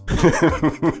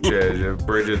 Yeah,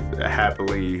 Bridget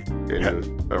happily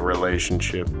in a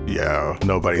relationship. Yeah,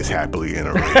 nobody's happily in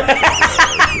a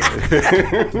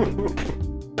relationship.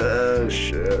 Oh,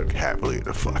 shit. Happily in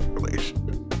a fucking relationship.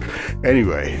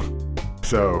 Anyway,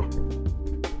 so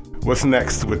what's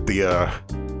next with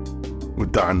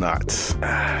with Don Knotts?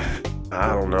 I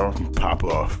don't know. Pop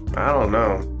Off. I don't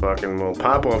know. Fucking, well,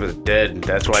 Pop Off is dead.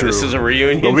 That's why this is a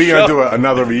reunion show. But we're going to do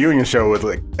another reunion show with,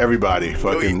 like, everybody.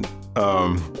 Fucking,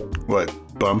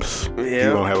 Bumps. Yeah.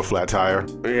 He won't have a flat tire.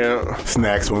 Yeah.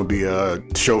 Snacks won't be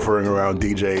chauffeuring around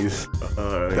DJs.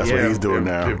 That's what he's doing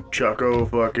now. If Chucko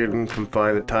fucking can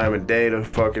find the time of day to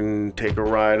fucking take a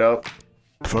ride up.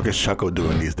 The fuck is Chucko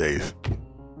doing these days?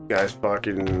 Guy's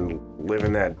fucking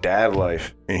living that dad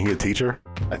life. Ain't he a teacher?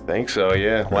 I think so,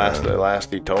 yeah.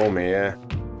 Last he told me, yeah.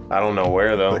 I don't know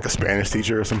where, though. Like a Spanish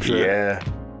teacher or some shit?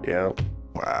 Yeah.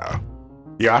 Wow.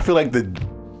 Yeah, I feel like the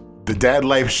the dad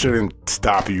life shouldn't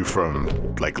stop you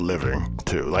from like living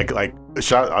too. Like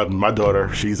my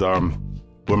daughter, she's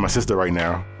with my sister right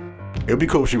now. It would be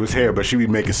cool if she was here, but she'd be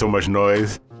making so much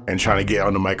noise and trying to get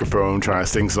on the microphone, trying to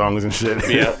sing songs and shit.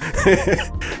 Yeah.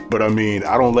 But I mean,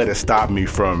 I don't let it stop me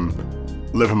from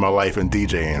living my life and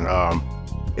DJing.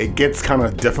 It gets kind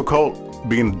of difficult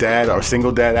being a dad or a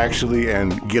single dad actually,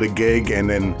 and get a gig, and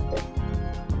then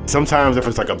sometimes if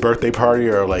it's like a birthday party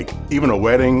or like even a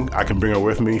wedding, I can bring her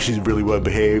with me. She's really well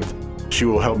behaved. She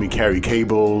will help me carry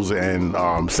cables and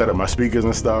set up my speakers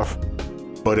and stuff.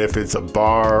 But if it's a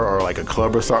bar or like a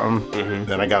club or something,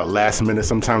 then I got last minute.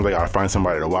 Sometimes I gotta find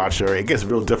somebody to watch her. It gets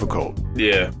real difficult.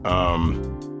 Yeah.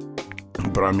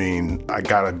 But I mean, I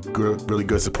got a really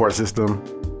good support system.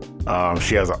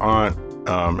 She has an aunt.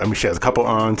 She has a couple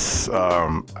aunts.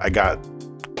 I got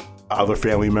other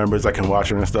family members that can watch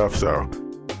her and stuff. So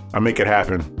I make it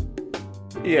happen.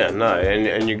 Yeah, no,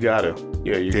 and you gotta.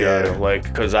 Yeah, you gotta, like,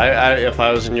 because I if I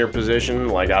was in your position,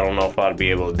 like, I don't know if I'd be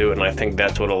able to do it, and I think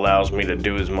that's what allows me to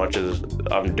do as much as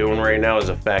I'm doing right now, is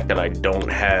the fact that I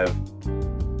don't have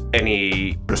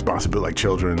any responsibility, like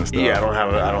children and stuff. Yeah,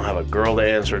 I don't have a girl to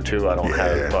answer to. I don't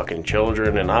have fucking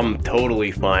children, and I'm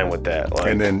totally fine with that. Like,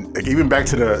 and then like, even back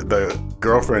to the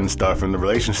girlfriend stuff and the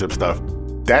relationship stuff,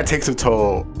 that takes a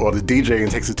toll, or the DJing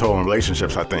takes a toll on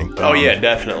relationships, I think. Oh yeah,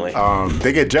 definitely.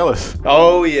 They get jealous.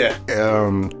 Oh yeah.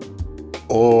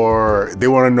 Or they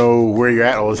want to know where you're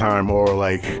at all the time, or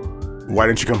like, why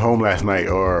didn't you come home last night?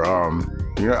 Or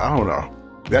I don't know.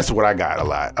 That's what I got a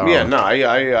lot.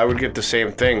 I would get the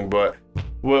same thing, but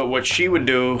what she would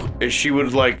do is she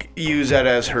would like use that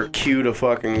as her cue to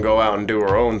fucking go out and do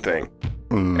her own thing.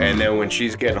 And then when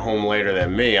she's getting home later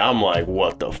than me, I'm like,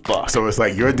 what the fuck? So it's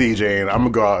like, you're DJing, I'm gonna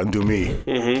go out and do me.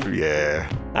 Mm-hmm.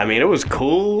 Yeah. I mean, it was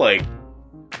cool, like,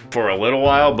 for a little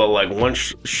while, but like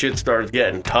once shit starts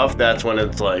getting tough, that's when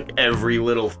it's like every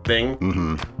little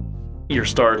thing you're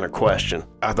starting to question.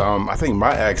 I think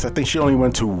my ex, she only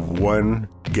went to one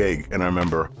gig, and I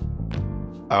remember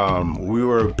we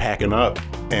were packing up,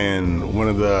 and one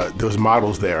of there was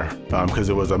models there because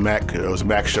it was a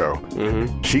Mac show.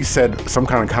 She said some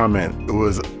kind of comment. It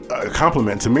was a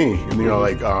compliment to me, and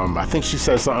I think she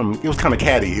said something. It was kind of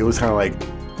catty. It was kind of like,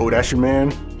 "Oh, that's your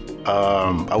man.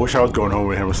 I wish I was going home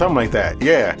with him," or something like that.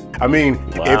 Yeah. I mean,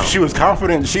 if she was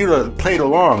confident, she'd have played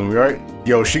along, right?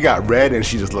 Yo, she got red and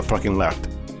she just fucking left.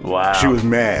 Wow. She was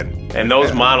mad. And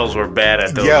those models were bad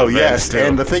at those events, yes. too.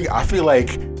 And the thing, I feel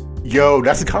like,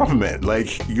 that's a compliment.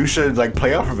 Like, you should like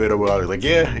play off of it, or whatever. Like,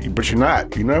 yeah, but you're not,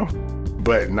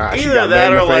 But nah, she got that,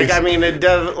 red in or the like, face. I mean, it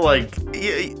does like.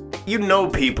 You know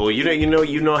people.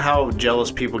 You know how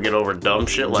jealous people get over dumb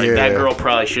shit. Like that girl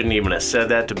probably shouldn't even have said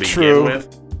that to begin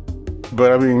with.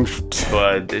 But I mean,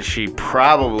 but she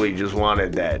probably just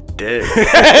wanted that dick.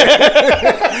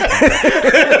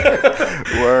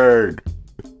 Word.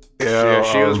 Yeah,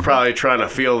 she was probably trying to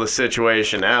feel the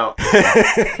situation out.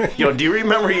 Yo, do you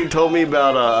remember you told me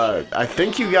about? I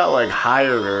think you got like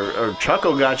hired, or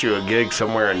Chucko got you a gig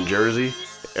somewhere in Jersey.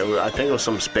 I think it was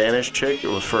some Spanish chick. It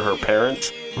was for her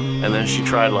parents, and then she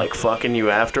tried like fucking you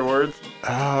afterwards.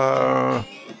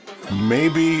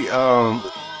 Maybe.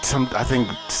 I think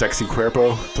Sexy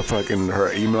Cuerpo,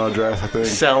 her email address, I think.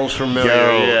 Sounds familiar,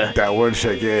 yeah. That one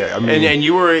chick, yeah. I mean, and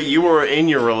you were in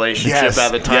your relationship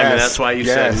at the time, and that's why you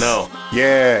said no.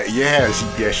 Yeah,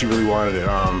 she really wanted it.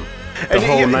 The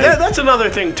whole night. That's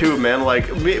another thing too, man.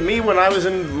 Like me when I was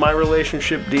in my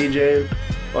relationship DJing,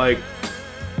 like,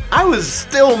 I was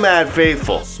still mad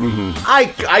faithful.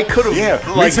 I could have. Yeah,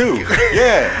 like, me too.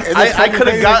 Yeah,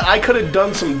 I could have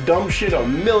done some dumb shit a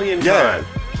million times.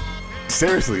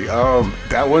 Seriously,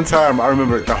 that one time I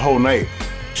remember the whole night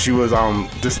she was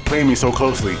just playing me so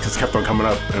closely, just kept on coming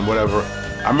up and whatever.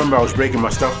 I remember I was breaking my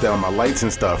stuff down, my lights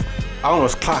and stuff. I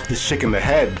almost clocked this chick in the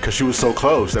head because she was so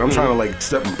close, and I'm trying to like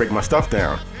step and break my stuff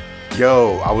down.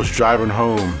 Yo, I was driving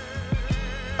home.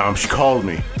 She called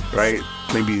me, right?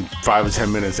 Maybe 5 or 10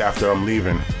 minutes after I'm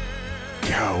leaving.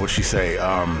 Yo, what'd she say?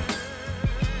 I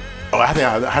think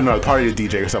I had another party to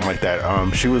DJ or something like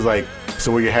that. She was like,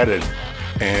 "So where you headed?"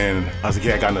 And I was like,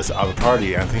 "Yeah, I got this other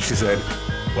party." And I think she said,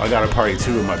 "Well, I got a party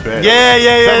too in my bed." Yeah,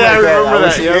 I remember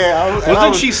that. Yeah,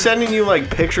 wasn't she sending you like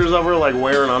pictures of her like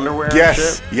wearing underwear?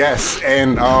 Yes, and shit? yes.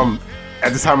 And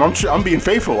at the time, I'm being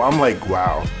faithful. I'm like,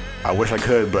 wow, I wish I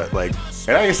could, but like,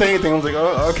 and I didn't say anything. I was like,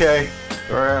 oh, okay,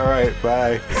 all right,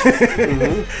 bye.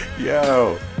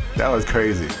 Yo, that was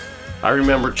crazy. I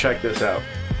remember. Check this out.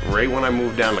 Right when I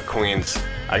moved down to Queens,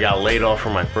 I got laid off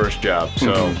from my first job.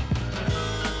 So.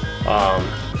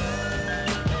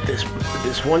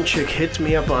 This one chick hits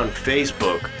me up on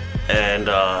Facebook, and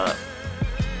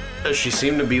she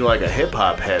seemed to be like a hip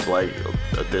hop head, like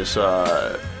this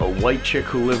a white chick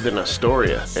who lived in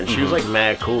Astoria, and she was like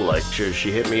mad cool. Like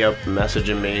she hit me up,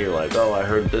 messaging me like, "Oh, I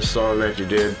heard this song that you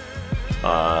did.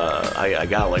 I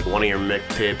got like one of your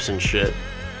mixtapes and shit,"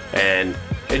 and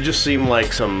it just seemed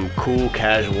like some cool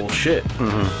casual shit.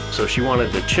 So she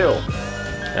wanted to chill,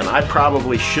 and I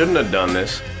probably shouldn't have done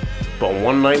this. But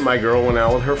one night my girl went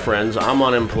out with her friends. I'm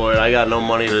unemployed. I got no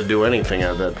money to do anything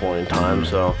at that point in time,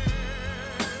 so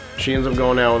she ends up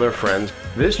going out with her friends.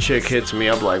 This chick hits me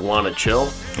up like, "Want to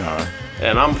chill?"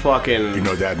 And I'm fucking... You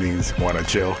know what that means, want to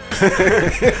chill.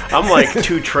 I'm like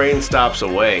 2 train stops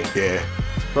away. Yeah.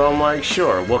 So I'm like,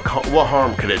 sure, what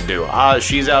harm could it do?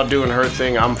 She's out doing her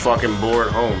thing, I'm fucking bored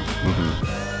home.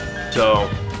 So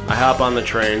I hop on the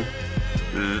train.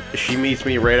 She meets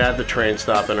me right at the train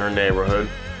stop in her neighborhood.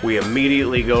 We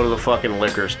immediately go to the fucking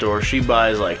liquor store. She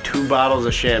buys like 2 bottles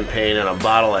of champagne and a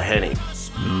bottle of Henny.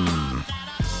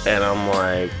 And I'm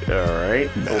like, all right.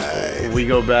 Nice. We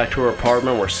go back to her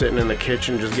apartment. We're sitting in the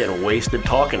kitchen just getting wasted,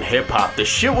 talking hip-hop. The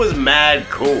shit was mad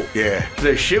cool. Yeah.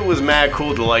 The shit was mad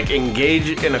cool to like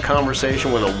engage in a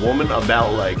conversation with a woman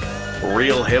about like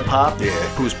real hip-hop. Yeah.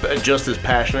 Who's just as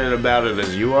passionate about it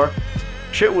as you are.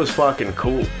 Shit was fucking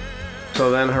cool. So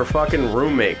then her fucking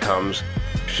roommate comes.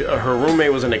 Her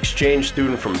roommate was an exchange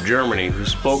student from Germany who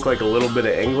spoke like a little bit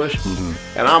of English.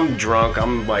 And I'm drunk.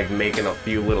 I'm like making a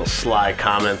few little sly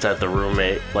comments at the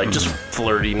roommate, like just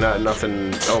flirty,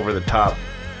 nothing over the top.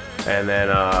 And then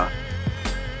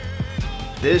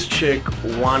this chick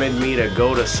wanted me to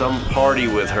go to some party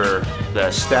with her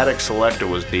that Static Selector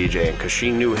was DJing because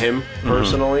she knew him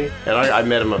personally. And I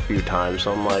met him a few times,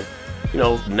 so I'm like, you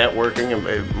know, networking,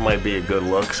 it might be a good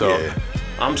look. So yeah.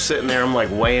 I'm sitting there, I'm like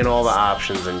weighing all the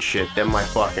options and shit. Then my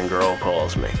fucking girl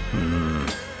calls me.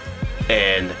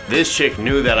 And this chick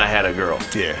knew that I had a girl.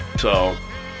 Yeah. So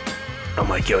I'm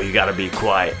like, yo, you gotta be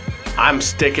quiet. I'm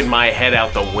sticking my head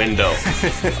out the window,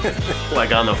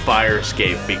 like on the fire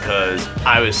escape, because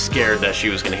I was scared that she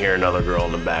was gonna hear another girl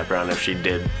in the background. If she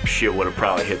did, shit would have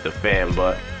probably hit the fan.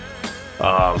 But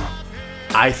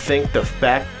I think the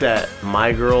fact that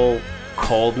my girl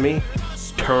called me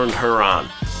turned her on.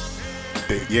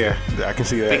 Yeah, I can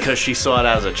see that. Because she saw it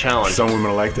as a challenge. Some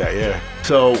women are like that, yeah.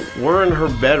 So we're in her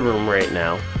bedroom right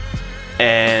now,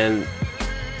 and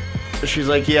she's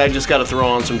like, yeah, I just got to throw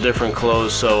on some different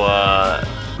clothes so I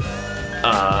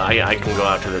can go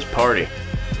out to this party.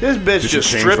 This bitch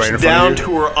just strips down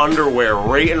to her underwear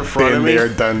right in front of me. Been there,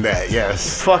 done that,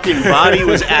 yes. Fucking body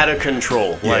was out of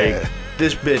control. Like,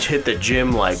 this bitch hit the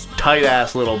gym like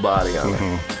tight-ass little body on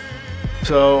her.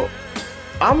 So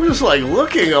I'm just like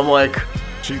looking, I'm like,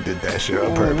 she did that shit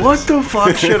on purpose. What the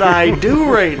fuck should I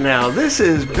do right now? This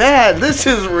is bad. This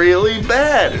is really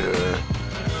bad. Yeah.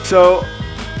 So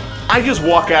I just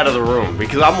walk out of the room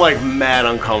because I'm like mad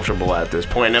uncomfortable at this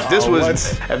point. If this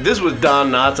was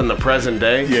Don Knotts in the present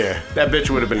day, that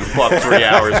bitch would have been fucked 3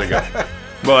 hours ago.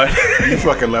 But you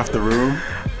fucking left the room?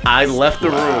 I left the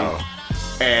room.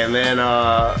 And then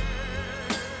I'm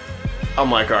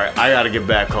like, all right, I gotta get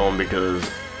back home because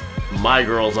my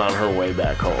girl's on her way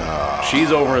back home.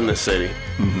 She's over in the city.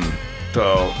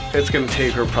 So it's gonna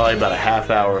take her probably about a half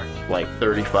hour, like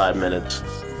 35 minutes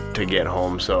to get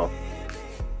home. So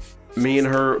me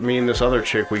and this other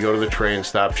chick, we go to the train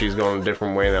stop. She's going a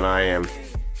different way than I am.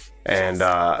 And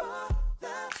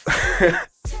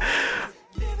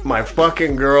my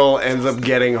fucking girl ends up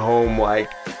getting home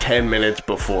like 10 minutes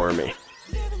before me.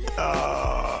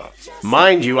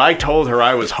 Mind you, I told her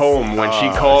I was home when she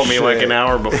called me like an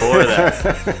hour before that.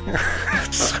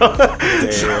 So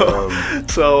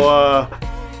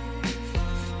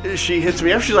she hits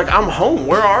me up. She's like, I'm home.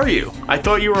 Where are you? I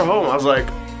thought you were home. I was like,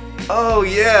 oh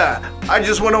yeah, I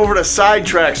just went over to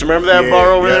Sidetracks. Remember that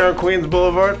bar over there on Queens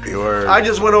Boulevard? I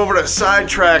just went over to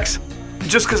Sidetracks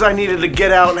just because I needed to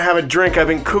get out and have a drink. I've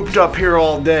been cooped up here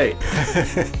all day.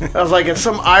 I was like, and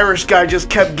some Irish guy just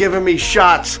kept giving me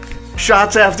shots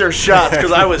after shots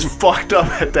because I was fucked up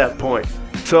at that point.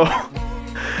 So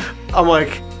I'm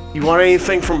like, you want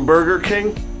anything from Burger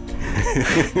King?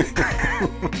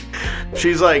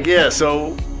 She's like, yeah.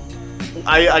 So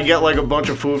I get like a bunch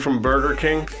of food from Burger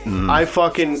King. I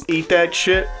fucking eat that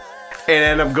shit and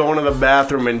end up going to the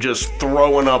bathroom and just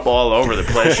throwing up all over the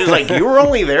place. She's like, you were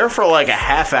only there for like a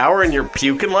half hour and you're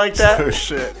puking like that? Oh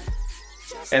shit.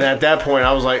 And at that point,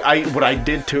 I was like, what I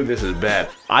did too, this is bad.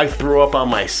 I threw up on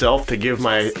myself to give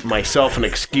myself an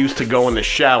excuse to go in the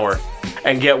shower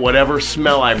and get whatever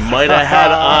smell I might have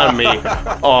had on me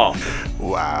off.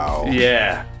 Wow.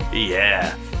 Yeah.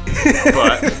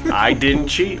 But I didn't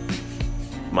cheat.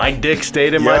 My dick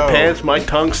stayed in my pants, my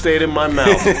tongue stayed in my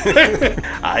mouth.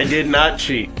 I did not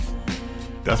cheat.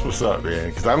 That's what's up, man.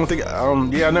 Because I don't think,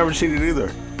 I never cheated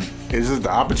either. It's just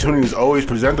the opportunities always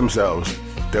present themselves.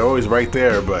 They're always right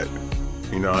there, but,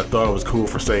 you know, I thought it was cool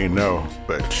for saying no,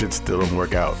 but shit still don't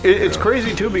work out. It's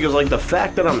crazy, too, because, like, the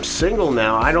fact that I'm single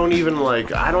now, I don't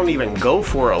even go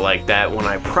for it like that when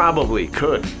I probably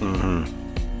could. Mm-hmm.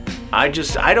 I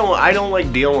don't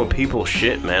like dealing with people's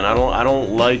shit, man. I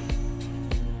don't like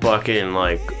fucking,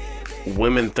 like,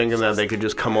 women thinking that they could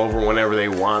just come over whenever they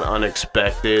want,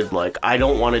 unexpected. Like, I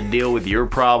don't want to deal with your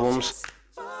problems.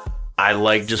 I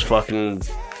like just fucking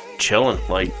chilling.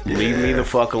 Like, leave me the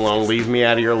fuck alone. Leave me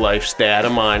out of your life. Stay out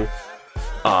of mine.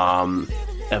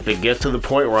 If it gets to the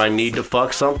point where I need to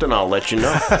fuck something, I'll let you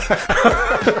know.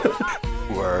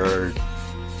 Word.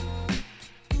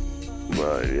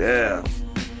 But yeah.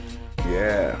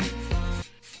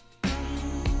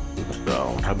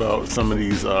 So, how about some of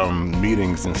these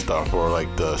meetings and stuff, or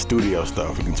like the studio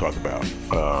stuff we can talk about?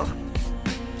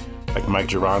 Like Mike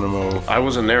Geronimo. I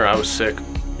wasn't there. I was sick.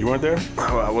 You weren't there?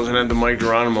 I wasn't at the Mike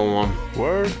Geronimo one.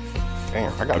 Word?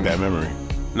 Damn, I got a bad memory.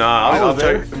 Nah, I'll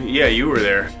tell there. you. Yeah, you were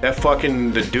there. That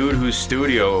fucking, the dude whose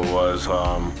studio it was,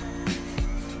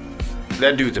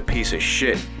 that dude's a piece of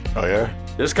shit. Oh, yeah?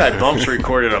 This guy Bumps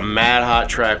recorded a mad hot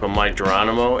track with Mike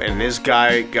Geronimo, and this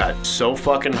guy got so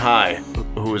fucking high,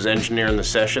 who was engineering the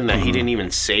session, that he didn't even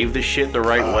save the shit the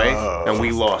right way, and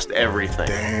we lost everything.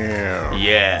 Damn.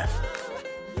 Yeah.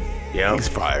 Yep. He's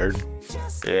fired.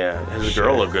 Yeah, his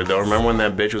girl looked good though. Remember when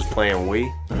that bitch was playing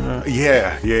Wii?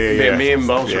 Yeah. Me and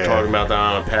Bumps were talking about that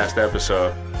on a past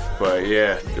episode. But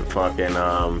yeah, fucking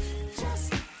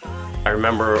I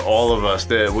remember all of us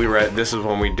that we were at. This is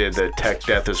when we did the Tech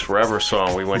Death Is Forever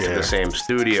song. We went to the same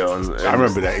studio, and I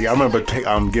remember that. Yeah, I remember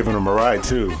giving him a ride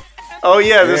too. Oh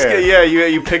yeah, this guy. Yeah,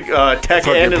 you pick Tech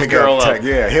and his girl up. Tech,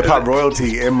 yeah, Hip Hop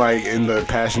Royalty in the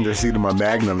passenger seat of my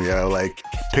Magnum. Yeah, like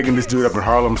picking this dude up in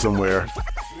Harlem somewhere.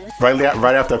 Right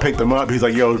after I picked him up, he's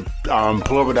like, "Yo,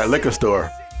 pull over to that liquor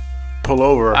store." Pull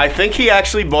over. I think he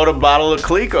actually bought a bottle of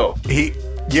Clico.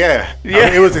 Yeah. I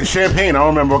mean, it was in Champagne. I don't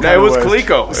remember what kind it was. It was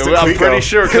Clico. I'm pretty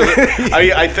sure because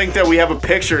I think that we have a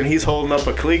picture and he's holding up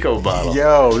a Clico bottle.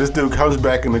 Yo, this dude comes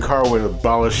back in the car with a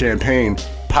bottle of champagne,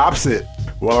 pops it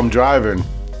while I'm driving,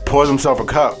 pours himself a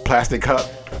cup, plastic cup,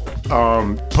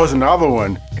 pours another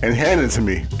one, and handed it to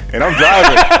me. And I'm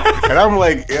driving. And I'm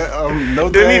like, no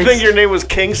thanks. Didn't he think your name was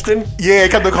Kingston? Yeah, he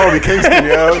kept on calling me Kingston,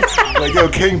 yo. Like, yo,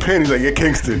 Kingpin. He's like, yeah,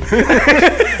 Kingston.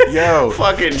 Yo.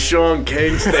 Fucking Sean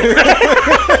Kingston.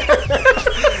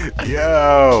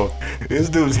 Yo. This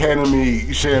dude's handing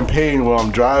me champagne while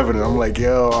I'm driving. And I'm like,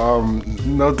 yo,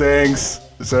 no thanks,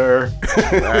 sir.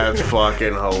 That's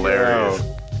fucking hilarious.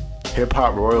 Yo. Hip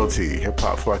Hop Royalty. Hip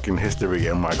Hop fucking history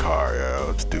in my car,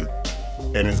 yo. This dude.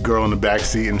 And his girl in the back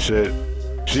seat and shit.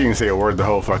 She didn't say a word the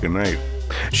whole fucking night.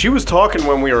 She was talking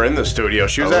when we were in the studio.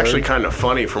 She was actually kind of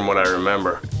funny from what I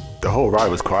remember. The whole ride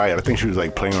was quiet. I think she was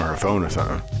like playing on her phone or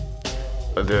something.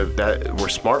 Were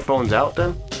smartphones out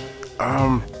then?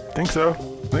 Think so.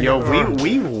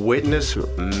 We've witnessed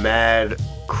mad,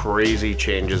 crazy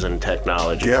changes in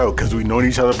technology. Yo, because we've known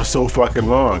each other for so fucking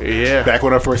long. Yeah. Back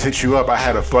when I first hit you up, I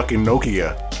had a fucking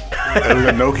Nokia. It was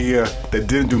a Nokia that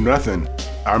didn't do nothing.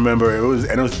 I remember it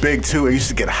was big too. It used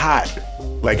to get hot.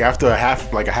 Like after a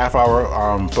half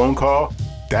hour phone call,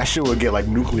 that shit would get like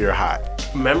nuclear hot.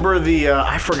 Remember the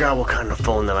I forgot what kind of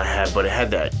phone that I had, but it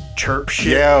had that chirp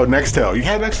shit. Yeah, Nextel. You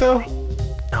had Nextel?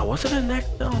 No, was it a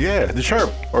Nextel? Yeah, the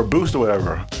chirp or boost or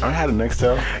whatever. I had a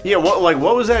Nextel. Yeah, what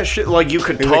was that shit? Like you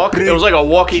could talk? It was like a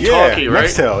walkie-talkie, right?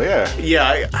 Nextel, yeah.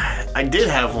 Yeah, I did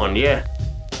have one. Yeah.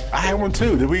 I had one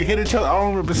too. Did we hit each other? I don't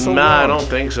remember so long. I don't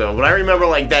think so. But I remember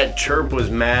like that chirp was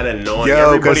mad annoying. Yo,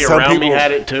 everybody around me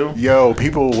had it too. Yo,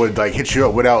 people would like hit you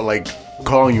up without like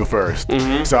calling you first.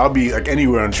 Mm-hmm. So I'll be like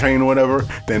anywhere on a train or whatever.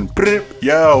 Then,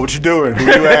 yo, what you doing?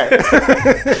 Where you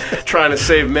at? Trying to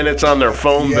save minutes on their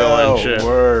phone bill and shit.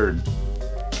 Word.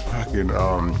 Fucking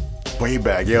way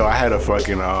back. Yo, I had a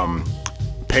fucking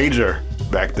pager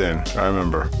back then. I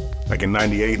remember, like in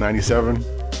 '98, '97.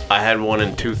 I had one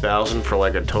in 2000 for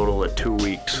like a total of 2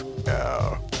 weeks.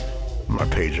 My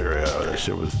pager, that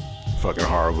shit was fucking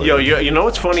horrible. Yo, you know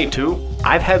what's funny too?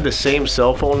 I've had the same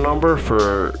cell phone number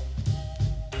for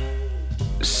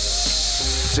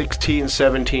 16,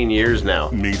 17 years now.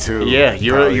 Me too. Yeah,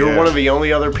 you're one of the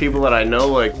only other people that I know,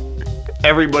 like,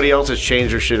 everybody else has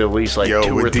changed their shit at least like 2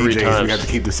 or 3 DJs, times. We have to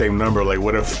keep the same number. Like,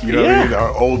 what if, you know what I mean?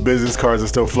 Our old business cards are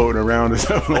still floating around or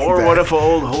something like that. Or what if an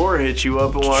old whore hits you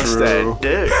up and wants that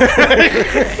dick?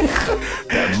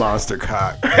 That monster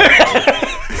cock.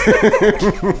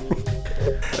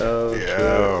 Oh,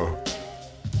 yo.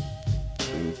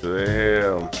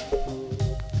 Damn.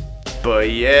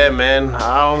 But yeah, man,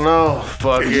 I don't know.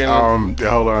 Fucking.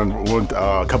 Hold on.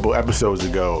 A couple episodes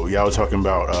ago, y'all was talking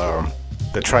about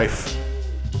the Trife.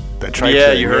 That Trife Yeah,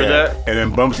 thing, you heard that? And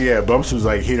then Bumps was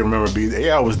like, he didn't remember being there.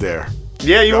 Yeah, I was there.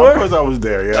 Yeah, you Of were? course I was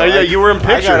there. Yeah. Oh, yeah, you were in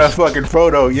pictures. I got a fucking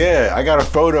photo. Yeah, I got a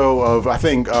photo of, I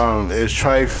think it's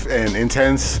Trife and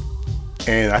Intense,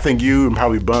 and I think you and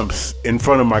probably Bumps in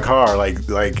front of my car. Like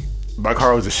my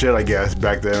car was a shit, I guess,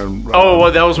 back then.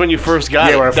 Well, that was when you first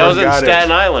got it. When I That was first in got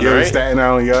Staten Island, yeah, right? in Staten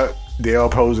Island, yeah. They all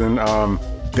posing.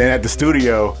 Then at the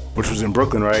studio, which was in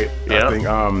Brooklyn, right? Yeah. I think,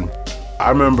 I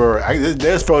remember,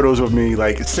 there's photos of me,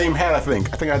 like, same hat, I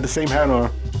think. I think I had the same hat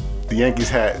on. The Yankees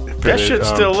hat. That shit's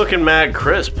still looking mad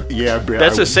crisp. Yeah.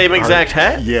 That's the same exact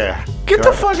hat? Yeah. Get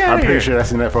the fuck out of here. I'm pretty sure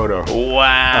that's in that photo.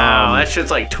 Wow. That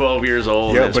shit's like 12 years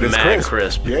old. Yeah, It's but it's mad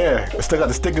crisp. Yeah. I still got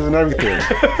the stickers and everything.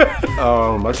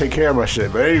 I take care of my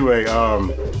shit. But anyway,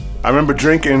 I remember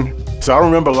drinking. So I don't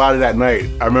remember a lot of that night.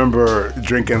 I remember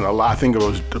drinking a lot. I think it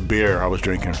was the beer I was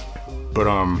drinking. But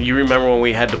You remember when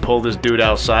we had to pull this dude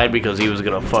outside because he was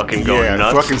gonna fucking go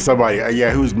nuts? fucking somebody.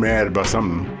 Yeah, who was mad about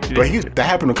something. But that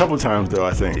happened a couple times though,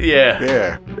 I think. Yeah.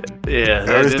 Yeah. Yeah.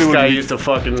 This guy used to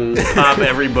fucking pop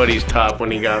everybody's top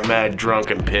when he got mad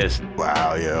drunk and pissed.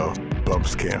 Wow, yo.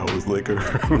 Bumps can't hold his liquor.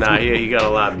 Nah, he got a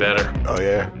lot better. Oh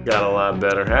yeah. Got a lot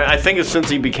better. I think it's since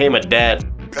he became a dad.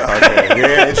 Okay.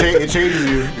 Yeah, it changes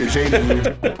you. It changes you.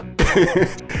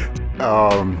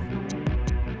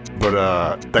 But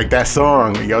like that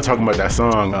song, y'all talking about that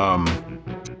song.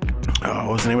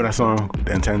 What's the name of that song?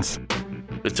 Intense.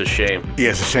 It's a shame.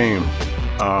 Yeah, it's a shame.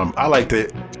 I liked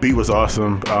it. Beat was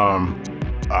awesome.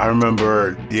 I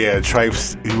remember,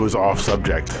 Trife's, he was off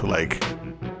subject. Like,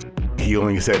 he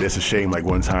only said it's a shame like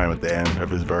one time at the end of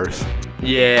his verse.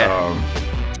 Yeah.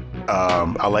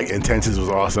 I like Intenses was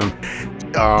awesome.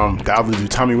 The album do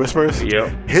Tommy Whispers.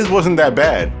 Yep. His wasn't that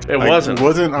bad. It wasn't.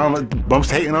 Wasn't Bumps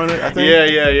hating on it, I think?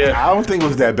 Yeah. I don't think it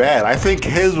was that bad. I think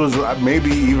his was maybe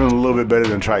even a little bit better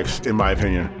than Trife's, in my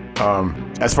opinion.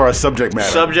 As far as subject matter.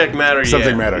 Subject matter.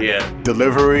 Yeah.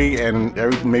 Delivery and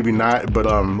everything, maybe not, but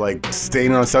like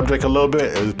staying on subject a little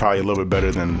bit, it was probably a little bit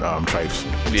better than Trife's.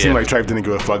 It seemed like Trife didn't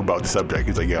give a fuck about the subject.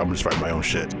 He's like, yeah, I'm just writing my own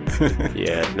shit.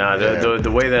 Yeah. Nah,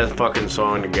 the way that fucking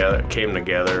song came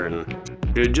together, and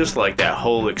dude, just like that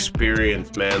whole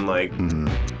experience, man. Like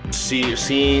seeing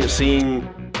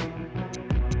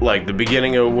like the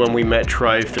beginning of when we met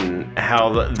Trife and how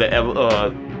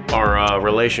our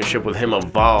relationship with him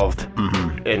evolved,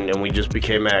 and we just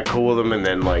became mad cool with him, and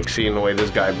then like seeing the way this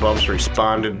guy Bumps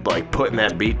responded, like putting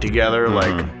that beat together,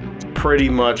 like pretty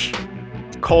much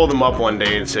called him up one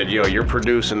day and said, yo, you're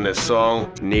producing this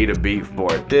song, need a beat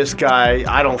for it. This guy,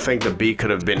 I don't think the beat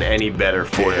could have been any better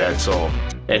for that song,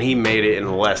 and he made it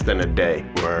in less than a day.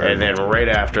 Word. And then right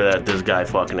after that, this guy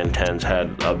fucking Intense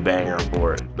had a banger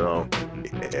for it. So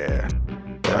yeah,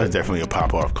 that was definitely a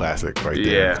pop-off classic right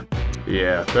there.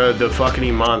 Yeah. The fucking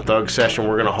Iman Thug session,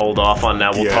 we're gonna hold off on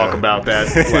that. We'll talk about that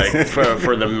like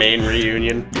for the main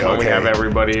reunion when we have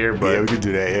everybody here. But yeah, we could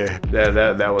do that.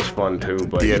 Yeah. That was fun too.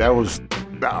 But yeah, that was.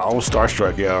 I was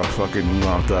starstruck, fucking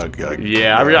Iman Thug. I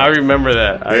remember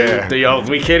that.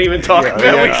 We can't even talk about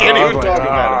it. We can't even talk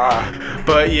about it.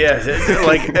 But yeah,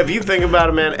 like if you think about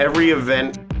it, man, every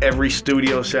event, every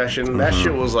studio session, that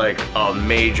shit was like a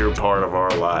major part of our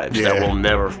lives that we'll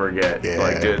never forget. Yeah.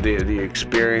 Like the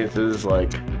experiences,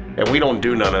 like, and we don't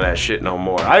do none of that shit no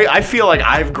more. I feel like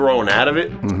I've grown out of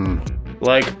it.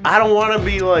 Like, I don't want to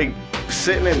be like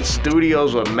sitting in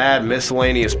studios with mad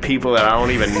miscellaneous people that I don't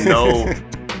even know,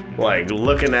 like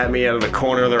looking at me out of the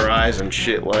corner of their eyes and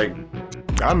shit, like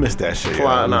I miss that shit.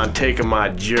 Plotting on taking my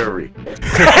jury.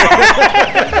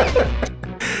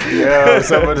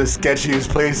 Some of the sketchiest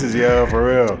places, for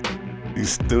real.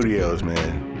 These studios,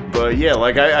 man. But yeah,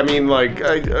 like I mean, like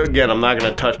again, I'm not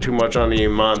gonna touch too much on the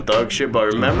Iman Thug shit, but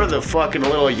remember the fucking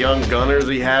little young gunners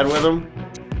he had with him?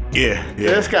 Yeah.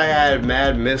 This guy had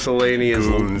mad miscellaneous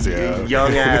goons,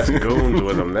 young ass goons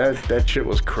with him. That shit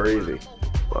was crazy.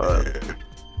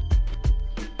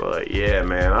 But yeah,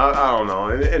 man, I don't know.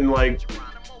 And like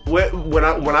when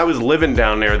I was living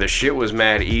down there, the shit was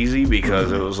mad easy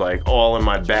because it was like all in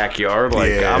my backyard.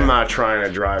 Like I'm not trying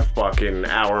to drive fucking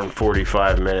hour and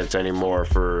 45 minutes anymore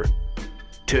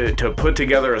to put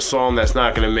together a song that's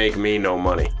not going to make me no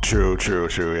money. True,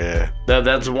 yeah.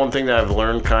 That's one thing that I've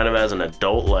learned kind of as an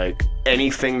adult. Like,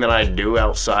 anything that I do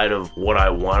outside of what I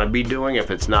want to be doing,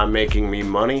 if it's not making me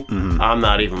money, I'm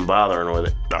not even bothering with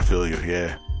it. I feel you,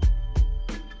 yeah.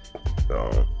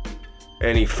 So,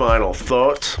 any final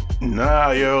thoughts?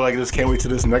 Nah, like, just can't wait to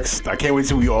this next. I can't wait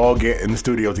till we all get in the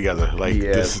studio together. Like,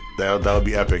 that'll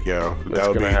be epic,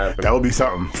 That'll be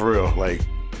something for real. Like,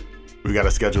 we got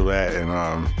to schedule that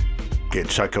and get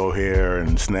Chucko here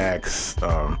and Snacks.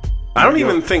 I don't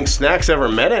even think Snacks ever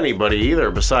met anybody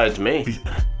either besides me.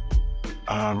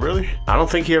 Really? I don't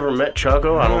think he ever met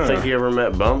Chucko. I don't think he ever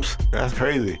met Bumps. That's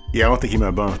crazy. Yeah, I don't think he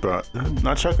met Bumps, but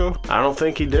not Chucko? I don't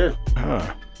think he did.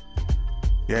 Huh.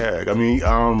 Yeah, I mean,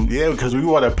 because we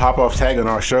want to pop off tag on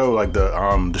our show, like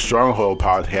the Stronghold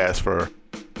podcast for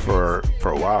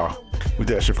a while. We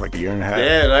did that shit for like a year and a half.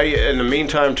 Yeah, and in the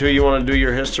meantime, too, you want to do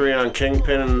your history on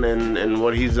Kingpin and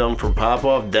what he's done for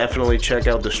Pop-Off, definitely check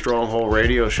out the Stronghold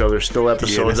radio show. There's still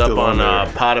episodes up on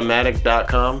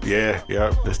Podomatic.com. Yeah,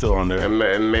 they're still on there.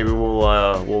 And maybe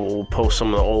we'll post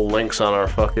some of the old links on our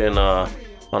fucking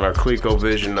on our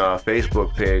ClecoVision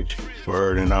Facebook page.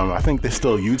 Word, and I think there's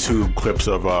still YouTube clips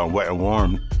of Wet and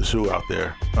Warm, the shoe out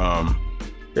there.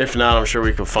 If not, I'm sure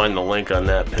we can find the link on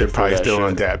that. They're probably still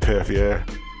on that Piff, yeah.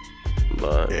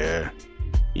 But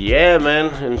yeah, man.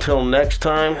 Until next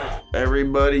time,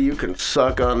 everybody, you can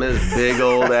suck on this big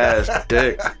old ass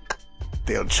dick.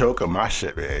 They'll choke on my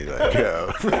shit, man. Like,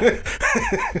 yo.